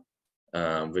radio,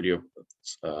 video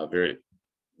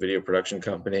production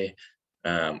company,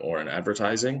 or in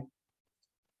advertising.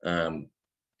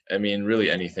 I mean,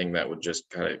 really anything that would just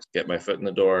kind of get my foot in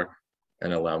the door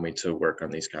and allow me to work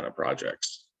on these kind of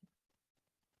projects.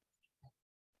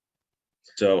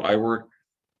 So I work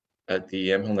at the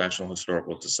Yamhill National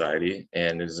Historical Society,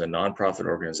 and it is a nonprofit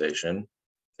organization.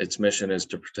 Its mission is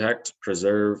to protect,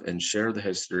 preserve, and share the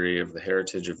history of the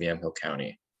heritage of Yamhill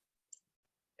County.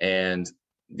 And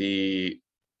the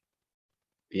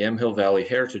Yamhill Valley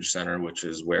Heritage Center, which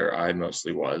is where I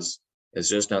mostly was, is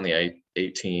just on the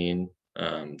 18,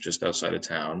 just outside of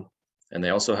town. And they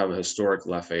also have a historic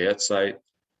Lafayette site,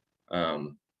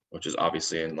 which is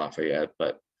obviously in Lafayette,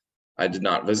 but I did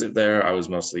not visit there. I was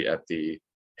mostly at the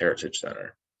Heritage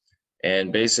Center.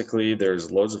 And basically there's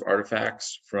loads of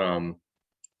artifacts from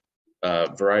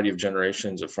a variety of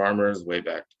generations of farmers way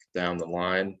back down the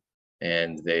line.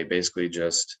 And they basically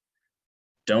just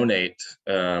donate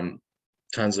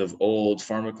tons of old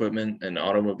farm equipment and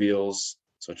automobiles,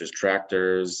 such as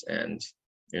tractors and,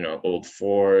 old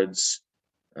Fords,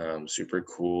 super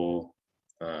cool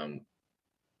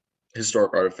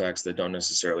historic artifacts that don't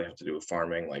necessarily have to do with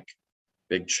farming, like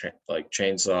big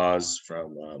chainsaws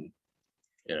from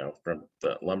from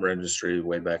the lumber industry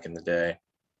way back in the day.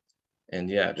 And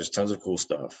yeah, just tons of cool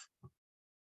stuff.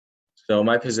 So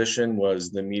my position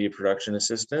was the media production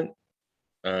assistant.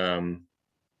 And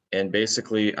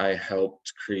basically I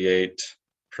helped create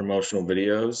promotional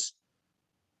videos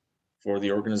for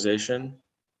the organization.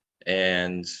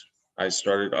 And I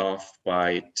started off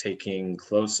by taking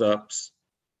close-ups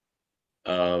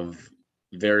of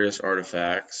various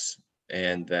artifacts,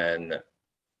 and then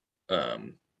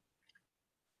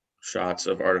shots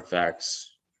of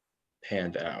artifacts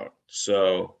panned out.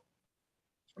 So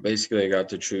basically I got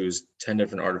to choose 10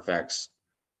 different artifacts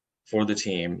for the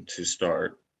team to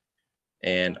start,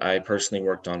 and I personally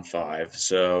worked on 5.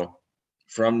 So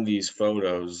from these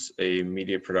photos, a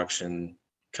media production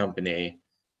company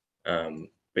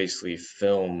basically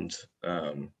filmed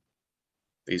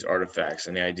these artifacts,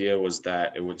 and the idea was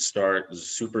that it would start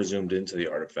super zoomed into the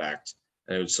artifact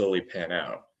and it would slowly pan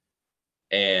out.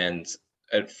 And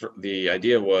the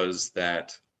idea was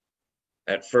that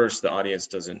at first the audience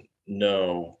doesn't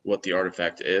know what the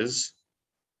artifact is,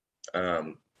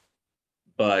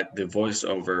 but the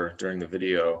voiceover during the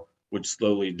video would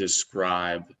slowly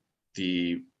describe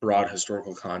the broad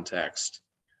historical context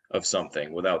of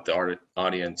something without the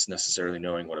audience necessarily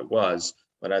knowing what it was.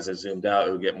 But as I zoomed out,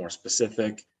 it would get more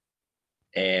specific,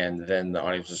 and then the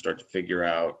audience would start to figure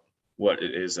out what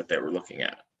it is that they were looking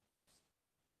at.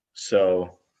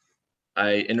 So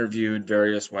I interviewed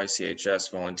various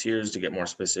YCHS volunteers to get more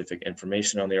specific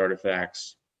information on the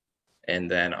artifacts.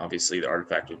 And then obviously the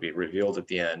artifact would be revealed at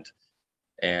the end.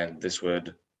 And this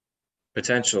would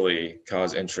potentially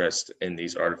cause interest in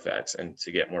these artifacts and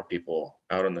to get more people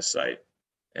out on the site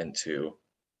and to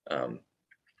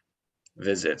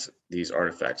visit these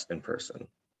artifacts in person.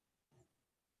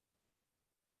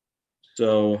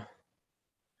 So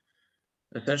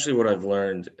essentially what I've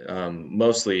learned,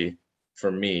 mostly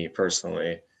for me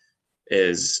personally,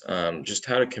 is just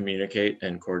how to communicate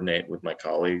and coordinate with my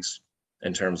colleagues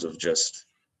in terms of just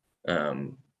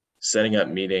setting up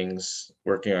meetings,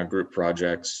 working on group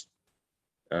projects,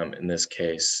 in this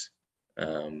case,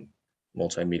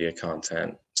 multimedia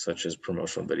content such as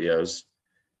promotional videos.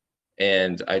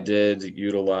 And I did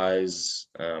utilize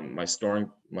my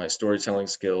storytelling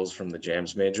skills from the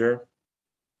JAMS major.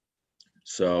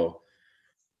 So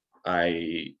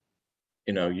I,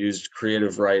 used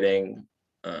creative writing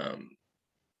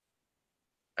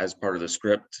as part of the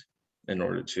script in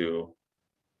order to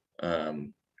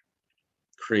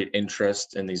create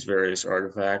interest in these various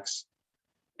artifacts.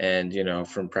 And,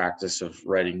 from practice of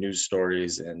writing news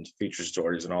stories and feature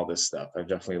stories and all this stuff, I've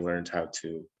definitely learned how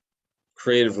to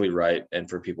creatively write and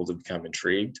for people to become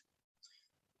intrigued.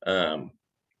 And,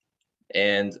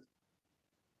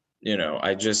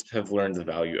 I just have learned the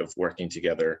value of working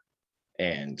together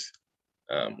and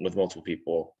with multiple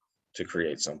people to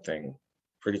create something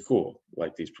pretty cool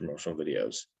like these promotional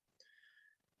videos.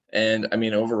 And I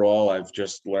mean, overall, I've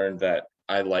just learned that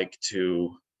I like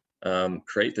to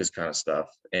create this kind of stuff,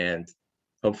 and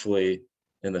hopefully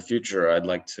in the future, I'd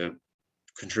like to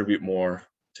contribute more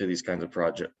to these kinds of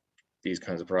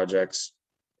projects,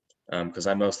 because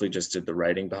I mostly just did the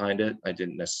writing behind it. I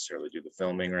didn't necessarily do the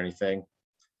filming or anything.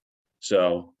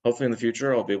 So hopefully in the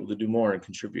future, I'll be able to do more and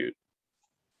contribute.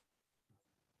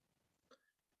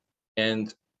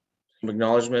 And some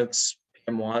acknowledgements: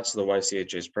 Pam Watts, the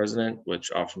YCHA's president,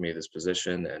 which offered me this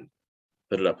position and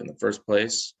put it up in the first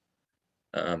place.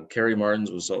 Carrie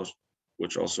Martins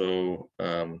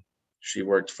she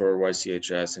worked for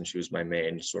YCHS, and she was my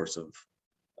main source of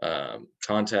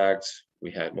contact. We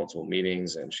had multiple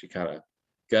meetings, and she kind of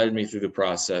guided me through the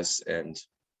process and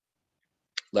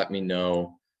let me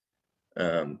know,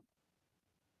 the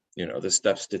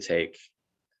steps to take.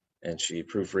 And she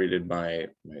proofreaded my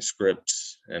script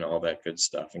and all that good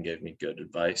stuff and gave me good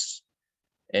advice.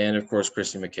 And of course,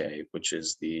 Christy McKay,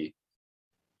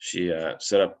 she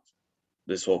set up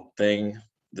this whole thing,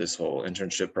 this whole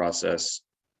internship process.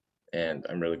 And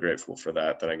I'm really grateful for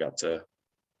that I got to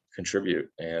contribute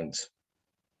and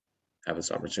have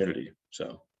this opportunity.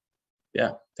 So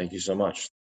yeah, thank you so much.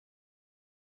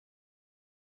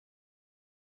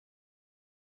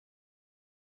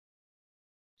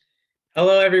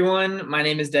 Hello, everyone. My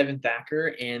name is Devin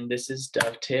Thacker, and this is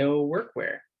Dovetail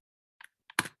Workwear.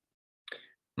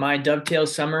 My Dovetail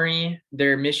summary: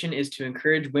 their mission is to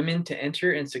encourage women to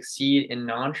enter and succeed in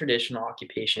non-traditional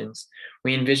occupations.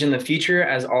 We envision the future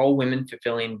as all women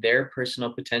fulfilling their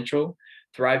personal potential,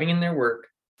 thriving in their work,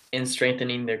 and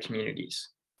strengthening their communities.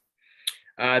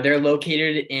 They're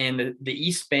located in the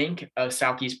East Bank of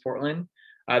Southeast Portland.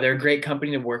 They're a great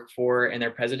company to work for, and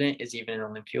their president is even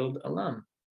an Linfield alum.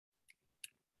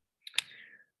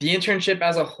 The internship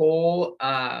as a whole,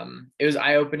 it was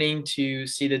eye-opening to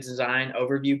see the design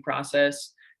overview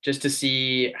process, just to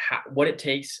see what it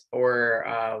takes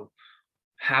or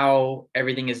how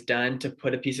everything is done to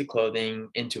put a piece of clothing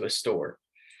into a store.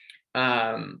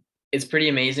 It's pretty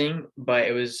amazing, but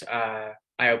it was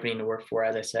eye-opening to work for,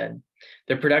 as I said.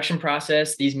 The production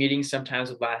process, these meetings sometimes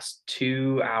would last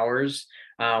 2 hours,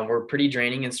 were pretty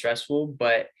draining and stressful,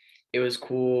 but it was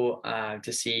cool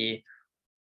to see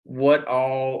what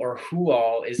all or who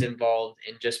all is involved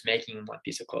in just making one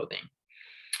piece of clothing.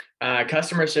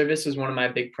 Customer service was one of my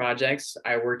big projects.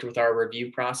 I worked with our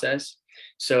review process.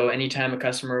 So anytime a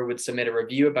customer would submit a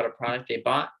review about a product they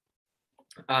bought,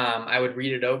 I would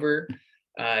read it over,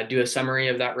 do a summary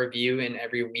of that review, and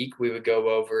every week we would go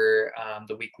over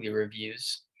the weekly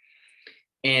reviews.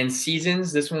 And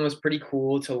seasons, this one was pretty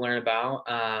cool to learn about.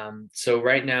 So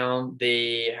right now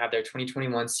they have their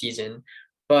 2021 season,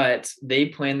 but they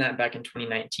planned that back in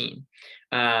 2019.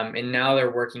 And now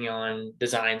they're working on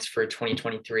designs for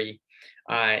 2023.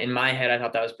 In my head, I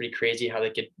thought that was pretty crazy how they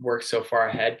could work so far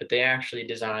ahead, but they actually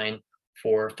design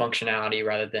for functionality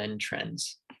rather than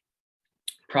trends.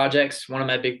 Projects, one of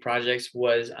my big projects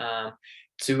was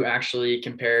to actually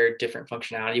compare different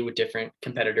functionality with different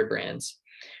competitor brands.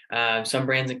 Some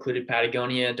brands included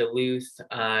Patagonia, Duluth,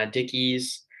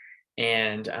 Dickies,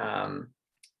 and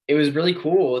it was really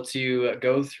cool to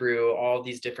go through all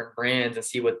these different brands and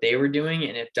see what they were doing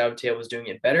and if Dovetail was doing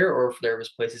it better or if there was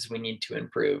places we need to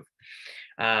improve.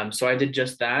 So I did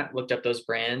just that, looked up those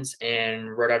brands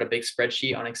and wrote out a big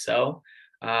spreadsheet on Excel.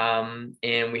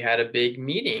 And we had a big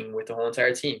meeting with the whole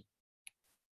entire team.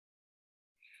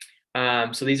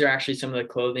 So these are actually some of the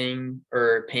clothing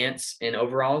or pants and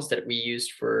overalls that we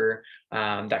used for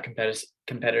that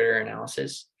competitor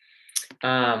analysis.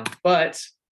 But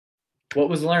what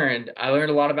was learned? I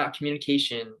learned a lot about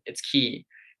communication. It's key.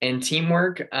 And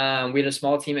teamwork. We had a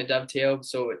small team at Dovetail,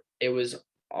 so it was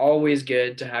always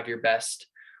good to have your best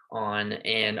on,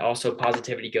 and also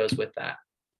positivity goes with that.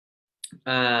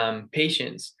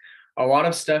 Patience. A lot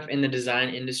of stuff in the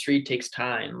design industry takes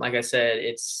time. Like I said,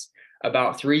 it's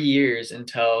about 3 years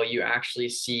until you actually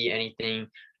see anything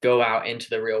go out into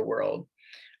the real world.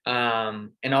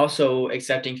 And also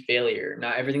accepting failure.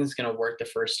 Not everything's going to work the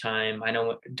first time. I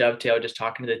know Dovetail, just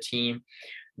talking to the team,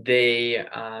 they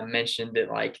mentioned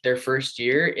that like their first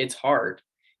year, it's hard.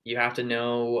 You have to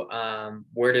know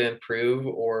where to improve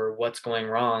or what's going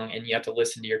wrong, and you have to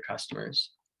listen to your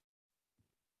customers.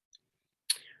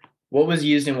 What was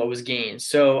used and what was gained?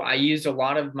 So I used a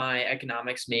lot of my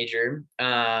economics major,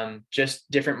 just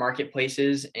different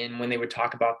marketplaces, and when they would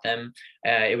talk about them,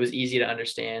 it was easy to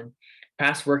understand.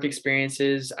 Past work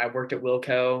experiences, I worked at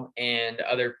Wilco and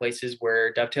other places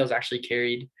where Dovetail's actually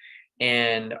carried.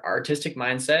 And artistic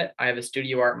mindset, I have a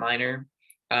studio art minor.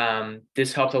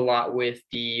 This helped a lot with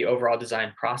the overall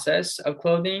design process of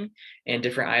clothing and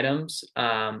different items.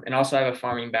 And also I have a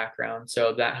farming background,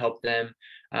 so that helped them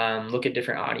look at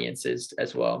different audiences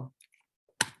as well.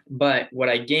 But what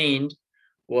I gained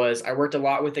was I worked a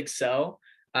lot with Excel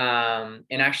and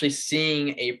actually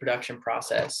seeing a production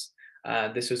process.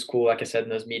 This was cool, like I said, in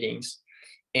those meetings.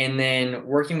 And then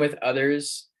working with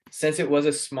others, since it was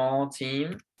a small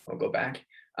team, I'll go back.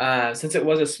 Since it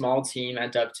was a small team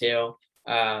at Dovetail,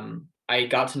 I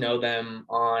got to know them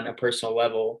on a personal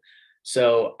level.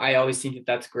 So I always think that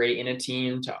that's great in a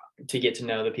team to get to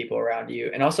know the people around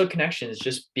you, and also connections,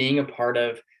 just being a part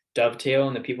of Dovetail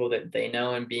and the people that they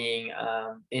know and being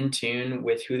in tune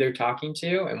with who they're talking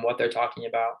to and what they're talking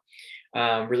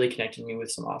about really connected me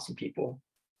with some awesome people.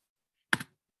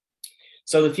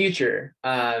 So the future,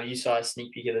 you saw a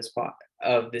sneak peek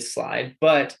of this slide,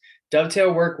 but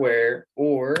Dovetail Workwear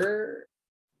or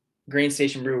Grain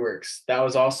Station Brew Works. That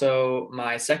was also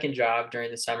my second job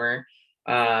during the summer.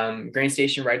 Grain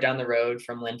Station right down the road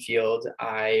from Linfield.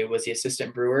 I was the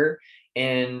assistant brewer,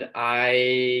 and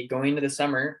I, going into the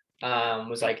summer,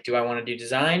 was like, do I want to do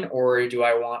design or do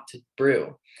I want to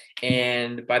brew?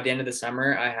 And by the end of the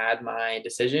summer, I had my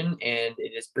decision, and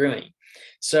it is brewing.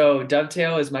 So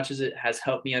Dovetail, as much as it has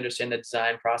helped me understand the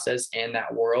design process and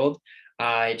that world,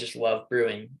 I just love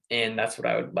brewing, and that's what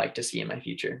I would like to see in my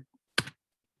future.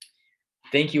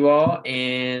 Thank you all,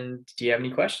 and do you have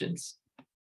any questions?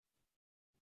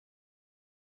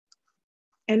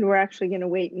 And we're actually going to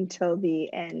wait until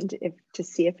the end to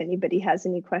see if anybody has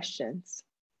any questions.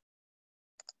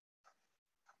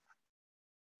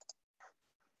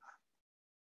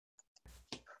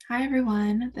 Hi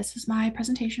everyone, this is my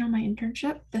presentation on my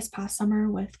internship this past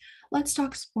summer with Let's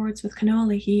Talk Sports with Kanoa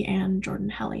Leahy and Jordan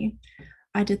Helly.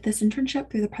 I did this internship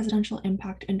through the Presidential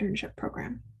Impact Internship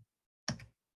Program.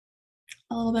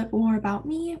 A little bit more about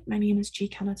me. My name is G.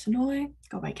 Kenna Tanoy,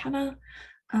 go by Kenna.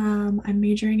 I'm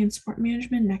majoring in sport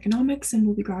management and economics and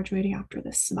will be graduating after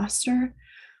this semester.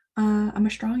 I'm a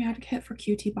strong advocate for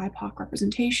QT BIPOC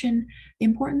representation, the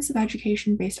importance of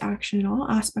education-based action in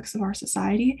all aspects of our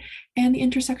society, and the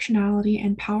intersectionality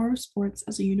and power of sports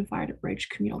as a unifier to bridge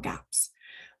communal gaps.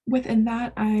 Within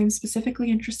that, I'm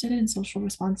specifically interested in social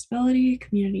responsibility,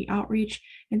 community outreach,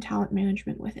 and talent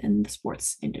management within the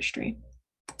sports industry.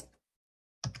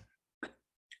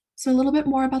 So a little bit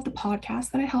more about the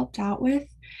podcast that I helped out with.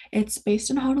 It's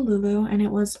based in Honolulu, and it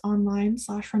was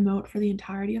online/remote for the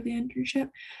entirety of the internship,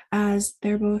 as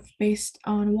they're both based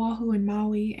on Oahu and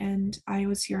Maui, and I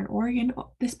was here in Oregon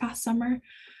this past summer.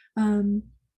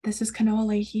 This is Kanoa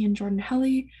Leahy and Jordan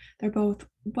Helly. They're both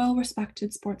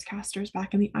well-respected sportscasters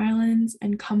back in the islands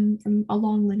and come from a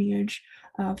long lineage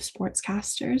of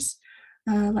sportscasters.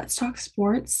 Let's Talk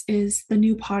Sports is the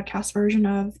new podcast version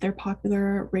of their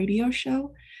popular radio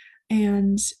show.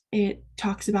 and it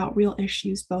talks about real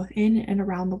issues both in and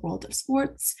around the world of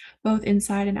sports, both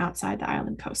inside and outside the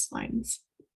island coastlines.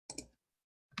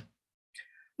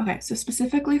 Okay, so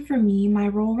specifically for me, my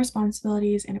role,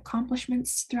 responsibilities, and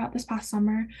accomplishments throughout this past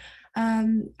summer,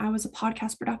 I was a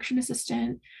podcast production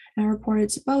assistant, and I reported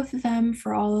to both of them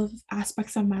for all of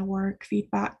aspects of my work,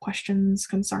 feedback, questions,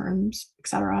 concerns,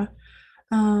 etc.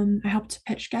 I helped to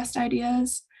pitch guest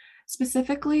ideas,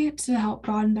 specifically to help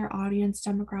broaden their audience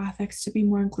demographics to be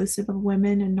more inclusive of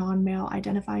women and non-male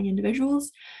identifying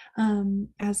individuals,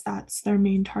 as that's their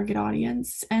main target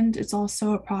audience. And it's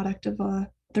also a product of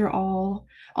they're all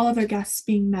of their guests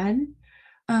being men.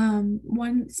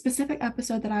 One specific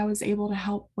episode that I was able to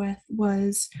help with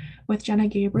was with Jenna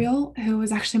Gabriel, who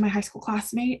was actually my high school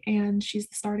classmate, and she's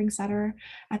the starting setter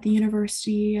at the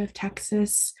University of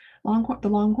Texas the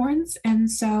Longhorns. And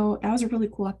so that was a really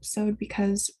cool episode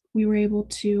because we were able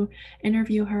to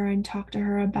interview her and talk to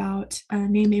her about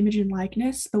name, image, and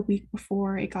likeness the week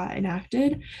before it got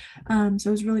enacted. So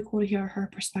it was really cool to hear her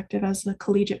perspective as a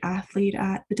collegiate athlete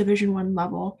at the Division I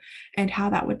level and how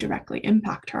that would directly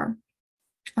impact her.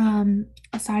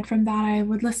 Aside from that, I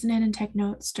would listen in and take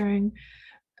notes during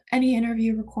any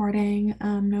interview recording,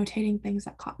 notating things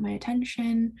that caught my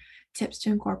attention, tips to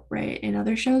incorporate in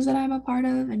other shows that I'm a part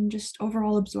of, and just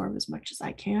overall absorb as much as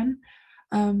I can.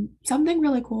 Something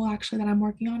really cool actually that I'm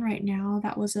working on right now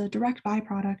that was a direct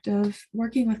byproduct of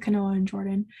working with Kanoa and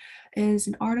Jordan is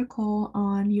an article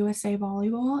on USA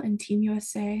Volleyball and Team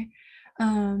USA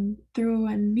through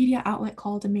a media outlet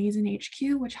called Amazing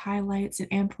HQ, which highlights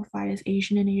and amplifies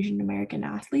Asian and Asian American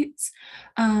athletes.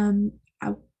 I'm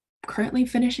currently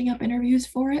finishing up interviews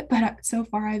for it, but so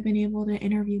far I've been able to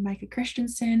interview Micah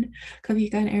Christensen,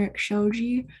 Kavika, and Eric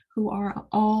Shoji, who are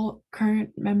all current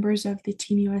members of the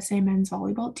Team USA men's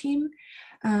volleyball team.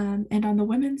 And on the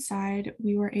women's side,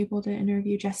 we were able to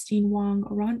interview Justine Wong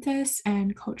Orontes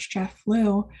and Coach Jeff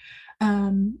Liu.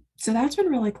 So that's been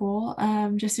really cool,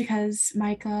 just because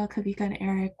Micah, Kavika, and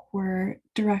Eric were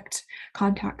direct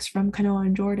contacts from Kanoa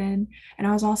and Jordan. And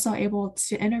I was also able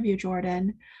to interview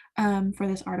Jordan for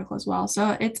this article as well.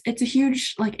 So it's a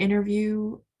huge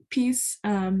interview piece,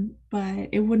 but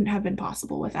it wouldn't have been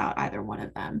possible without either one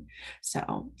of them.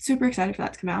 So super excited for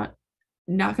that to come out.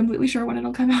 Not completely sure when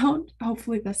it'll come out.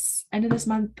 Hopefully this end of this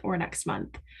month or next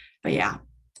month. But yeah.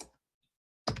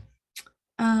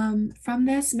 From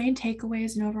this, main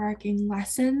takeaways and overarching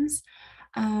lessons.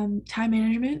 Time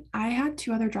management. I had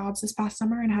 2 other jobs this past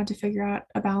summer and had to figure out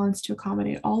a balance to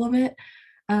accommodate all of it.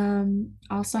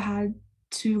 Also had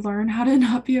to learn how to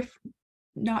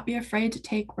not be afraid to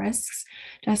take risks,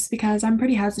 just because I'm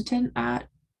pretty hesitant at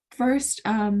first,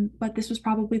 but this was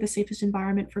probably the safest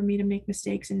environment for me to make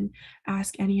mistakes and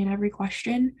ask any and every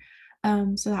question.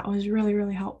 So that was really,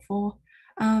 really helpful.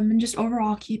 And just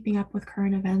overall keeping up with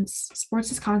current events.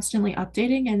 Sports is constantly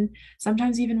updating, and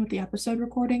sometimes even with the episode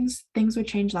recordings, things would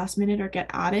change last minute or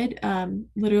get added,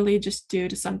 literally just due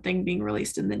to something being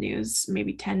released in the news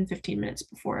maybe 10-15 minutes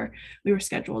before we were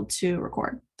scheduled to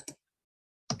record.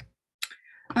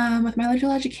 With my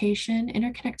digital education,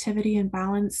 interconnectivity and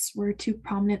balance were 2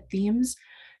 prominent themes,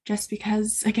 just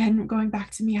because, again, going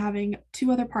back to me having 2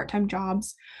 other part-time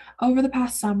jobs over the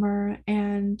past summer,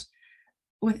 and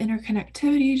with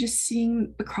interconnectivity, just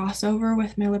seeing the crossover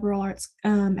with my liberal arts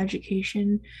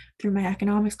education through my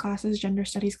economics classes, gender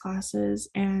studies classes,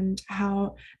 and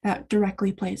how that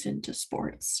directly plays into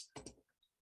sports.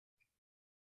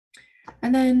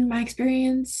 And then my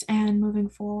experience and moving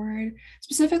forward,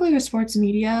 specifically with sports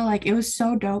media, it was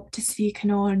so dope to see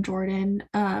Kanoa and Jordan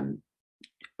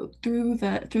through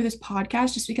this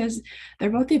podcast, just because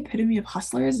they're both the epitome of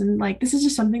hustlers, and this is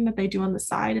just something that they do on the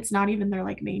side. It's not even their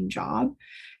main job,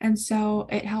 and so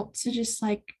it helps to just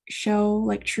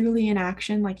show truly in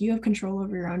action you have control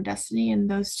over your own destiny, and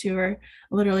those 2 are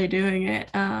literally doing it.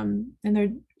 And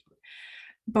they're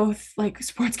both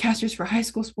sportscasters for high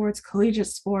school sports, collegiate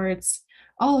sports,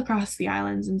 all across the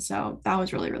islands, and so that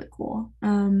was really, really cool.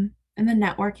 And then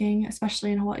networking,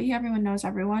 especially in Hawaii, everyone knows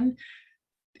everyone,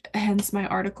 hence my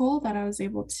article that I was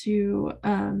able to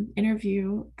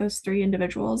interview those 3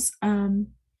 individuals. And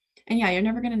yeah, you're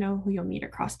never going to know who you'll meet or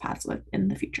cross paths with in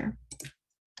the future.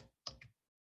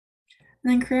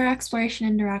 And then career exploration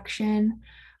and direction.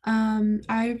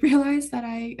 I realized that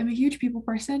I am a huge people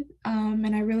person,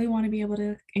 and I really want to be able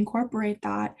to incorporate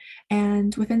that.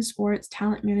 And within sports,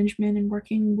 talent management and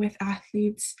working with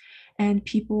athletes and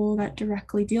people that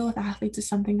directly deal with athletes is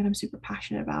something that I'm super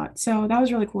passionate about. So that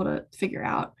was really cool to figure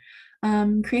out.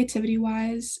 Creativity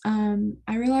wise,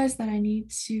 I realized that I need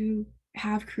to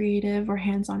have creative or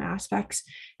hands-on aspects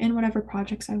in whatever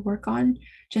projects I work on,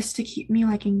 just to keep me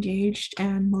like engaged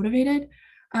and motivated.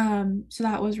 So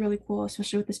that was really cool,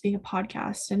 especially with this being a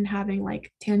podcast and having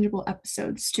like tangible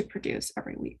episodes to produce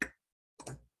every week.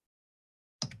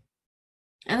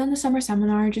 And then the summer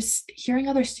seminar, just hearing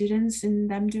other students and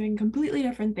them doing completely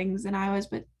different things than I was,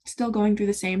 but still going through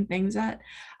the same things that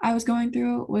I was going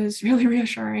through, was really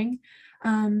reassuring.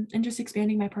 And just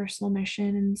expanding my personal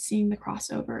mission and seeing the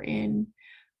crossover in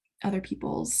other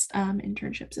people's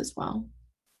internships as well.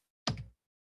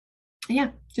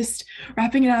 Yeah, just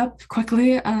wrapping it up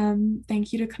quickly.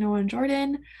 Thank you to Kanoa and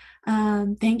Jordan.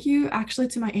 Thank you actually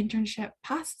to my internship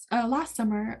last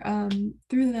summer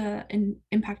through the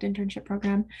Impact Internship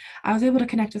Program. I was able to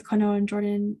connect with Kanoa and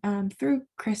Jordan through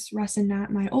Chris, Russ, and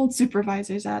Nat, my old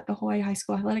supervisors at the Hawaii High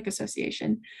School Athletic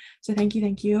Association. So thank you,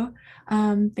 thank you.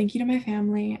 Thank you to my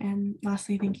family. And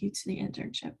lastly, thank you to the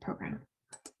internship program.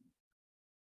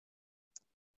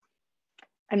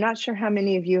 I'm not sure how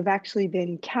many of you have actually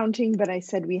been counting, but I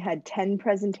said we had 10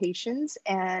 presentations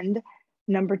and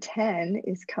number 10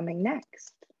 is coming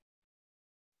next.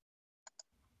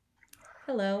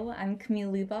 Hello, I'm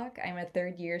Camille Lubach. I'm a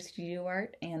third-year studio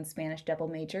art and Spanish double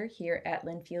major here at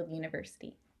Linfield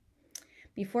University.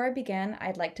 Before I begin,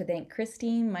 I'd like to thank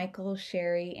Christine, Michael,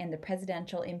 Sherry, and the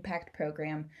Presidential Impact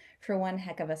Program for one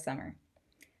heck of a summer.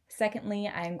 Secondly,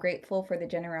 I am grateful for the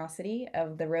generosity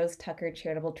of the Rose Tucker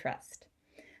Charitable Trust.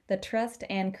 The trust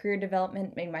and career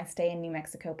development made my stay in New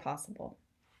Mexico possible.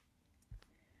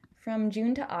 From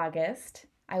June to August,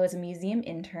 I was a museum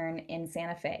intern in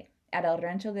Santa Fe at El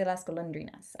Rancho de las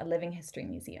Golondrinas, a living history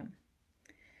museum.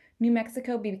 New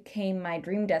Mexico became my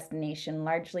dream destination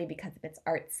largely because of its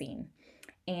art scene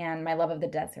and my love of the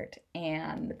desert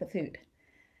and the food.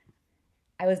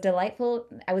 I was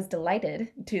delighted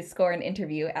to score an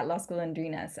interview at Las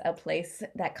Golondrinas, a place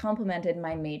that complemented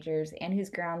my majors and whose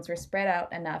grounds were spread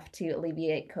out enough to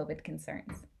alleviate COVID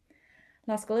concerns.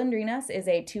 Las Golondrinas is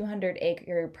a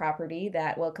 200-acre property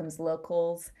that welcomes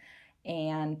locals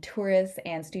and tourists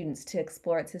and students to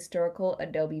explore its historical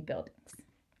adobe buildings.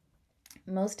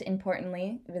 Most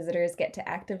importantly, visitors get to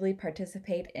actively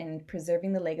participate in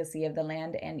preserving the legacy of the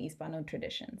land and Hispano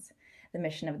traditions, the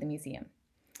mission of the museum.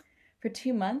 For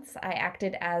 2 months, I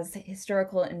acted as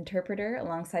historical interpreter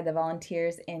alongside the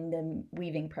volunteers in the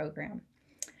weaving program.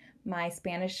 My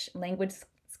Spanish language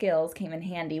skills came in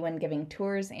handy when giving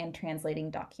tours and translating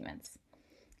documents.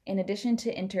 In addition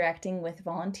to interacting with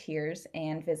volunteers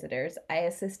and visitors, I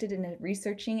assisted in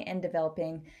researching and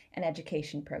developing an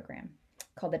education program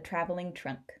called the Traveling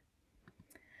Trunk.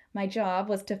 My job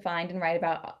was to find and write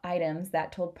about items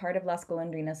that told part of Las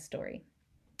Golondrinas' story.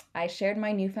 I shared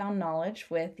my newfound knowledge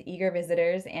with eager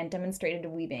visitors and demonstrated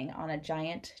weaving on a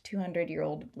giant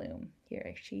 200-year-old bloom.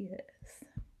 Here she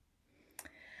is.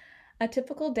 A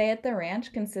typical day at the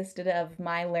ranch consisted of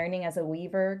my learning as a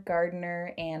weaver,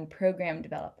 gardener, and program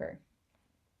developer.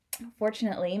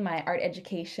 Fortunately, my art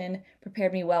education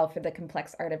prepared me well for the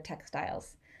complex art of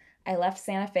textiles. I left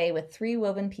Santa Fe with 3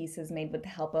 woven pieces made with the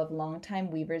help of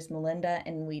longtime weavers Melinda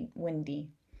and Wendy.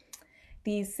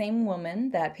 These same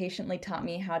women that patiently taught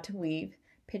me how to weave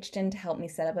pitched in to help me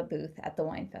set up a booth at the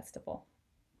wine festival.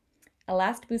 A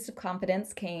last boost of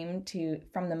confidence came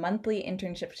from the monthly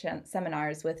internship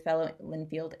seminars with fellow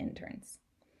Linfield interns.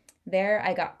 There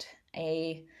I got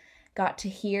to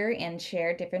hear and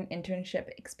share different internship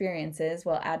experiences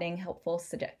while adding helpful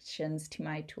suggestions to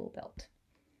my tool belt.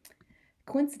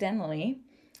 Coincidentally,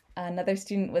 another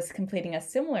student was completing a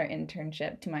similar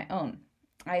internship to my own.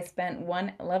 I spent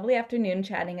one lovely afternoon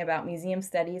chatting about museum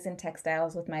studies and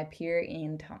textiles with my peer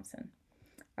Ian Thompson.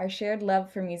 Our shared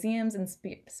love for museums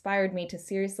inspired me to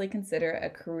seriously consider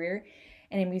a career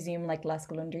in a museum like Las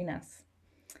Golondrinas.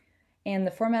 And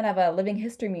the format of a living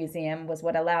history museum was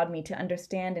what allowed me to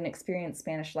understand and experience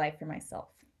Spanish life for myself.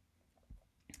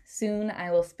 Soon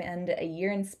I will spend a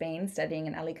year in Spain studying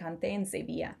in Alicante and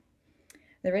Sevilla.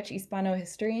 The rich Hispano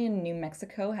history in New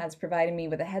Mexico has provided me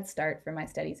with a head start for my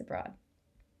studies abroad.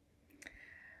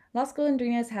 Las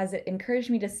Golondrinas has encouraged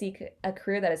me to seek a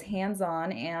career that is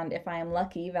hands-on and, if I am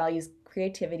lucky, values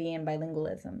creativity and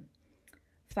bilingualism.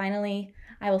 Finally,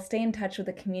 I will stay in touch with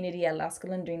the community at Las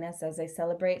Golondrinas as they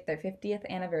celebrate their 50th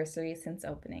anniversary since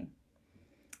opening.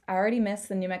 I already miss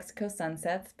the New Mexico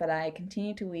sunsets, but I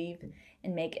continue to weave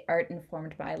and make art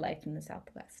informed by life in the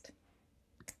Southwest.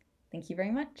 Thank you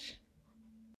very much.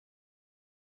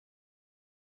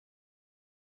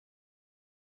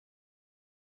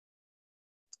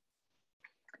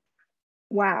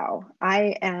 Wow,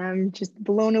 I am just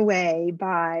blown away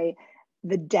by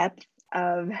the depth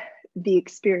of the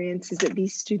experiences that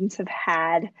these students have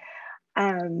had.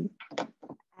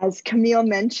 As Camille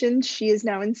mentioned, she is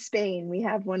now in Spain. We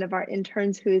have one of our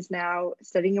interns who is now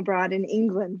studying abroad in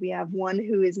England. We have one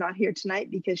who is not here tonight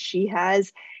because she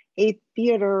has a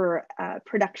theater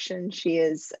production she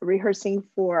is rehearsing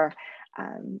for.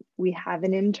 We have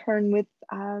an intern with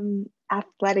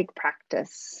athletic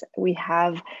practice. We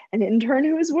have an intern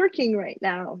who is working right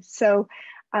now. So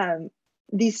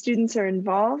these students are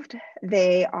involved.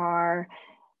 They are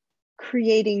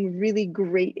creating really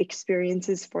great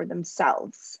experiences for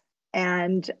themselves.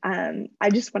 And I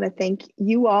just want to thank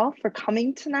you all for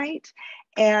coming tonight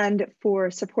and for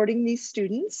supporting these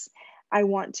students. I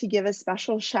want to give a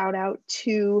special shout out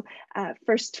to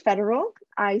First Federal.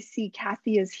 I see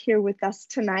Kathy is here with us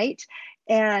tonight,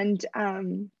 and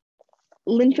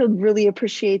Linfield really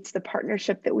appreciates the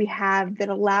partnership that we have that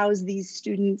allows these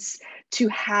students to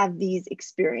have these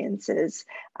experiences.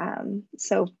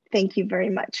 So thank you very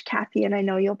much, Kathy, and I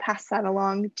know you'll pass that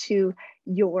along to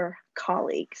your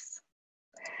colleagues.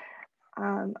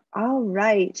 All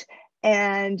right,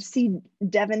 and see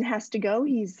Devin has to go.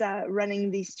 He's running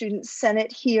the Student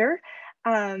Senate here.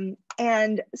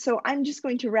 And so I'm just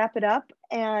going to wrap it up,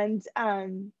 and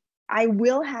I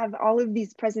will have all of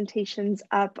these presentations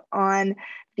up on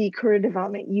the Career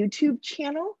Development YouTube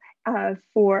channel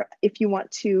for if you want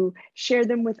to share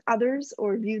them with others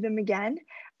or view them again.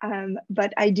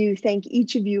 But I do thank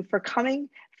each of you for coming,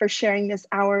 for sharing this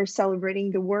hour,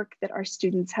 celebrating the work that our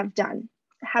students have done.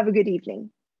 Have a good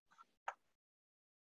evening.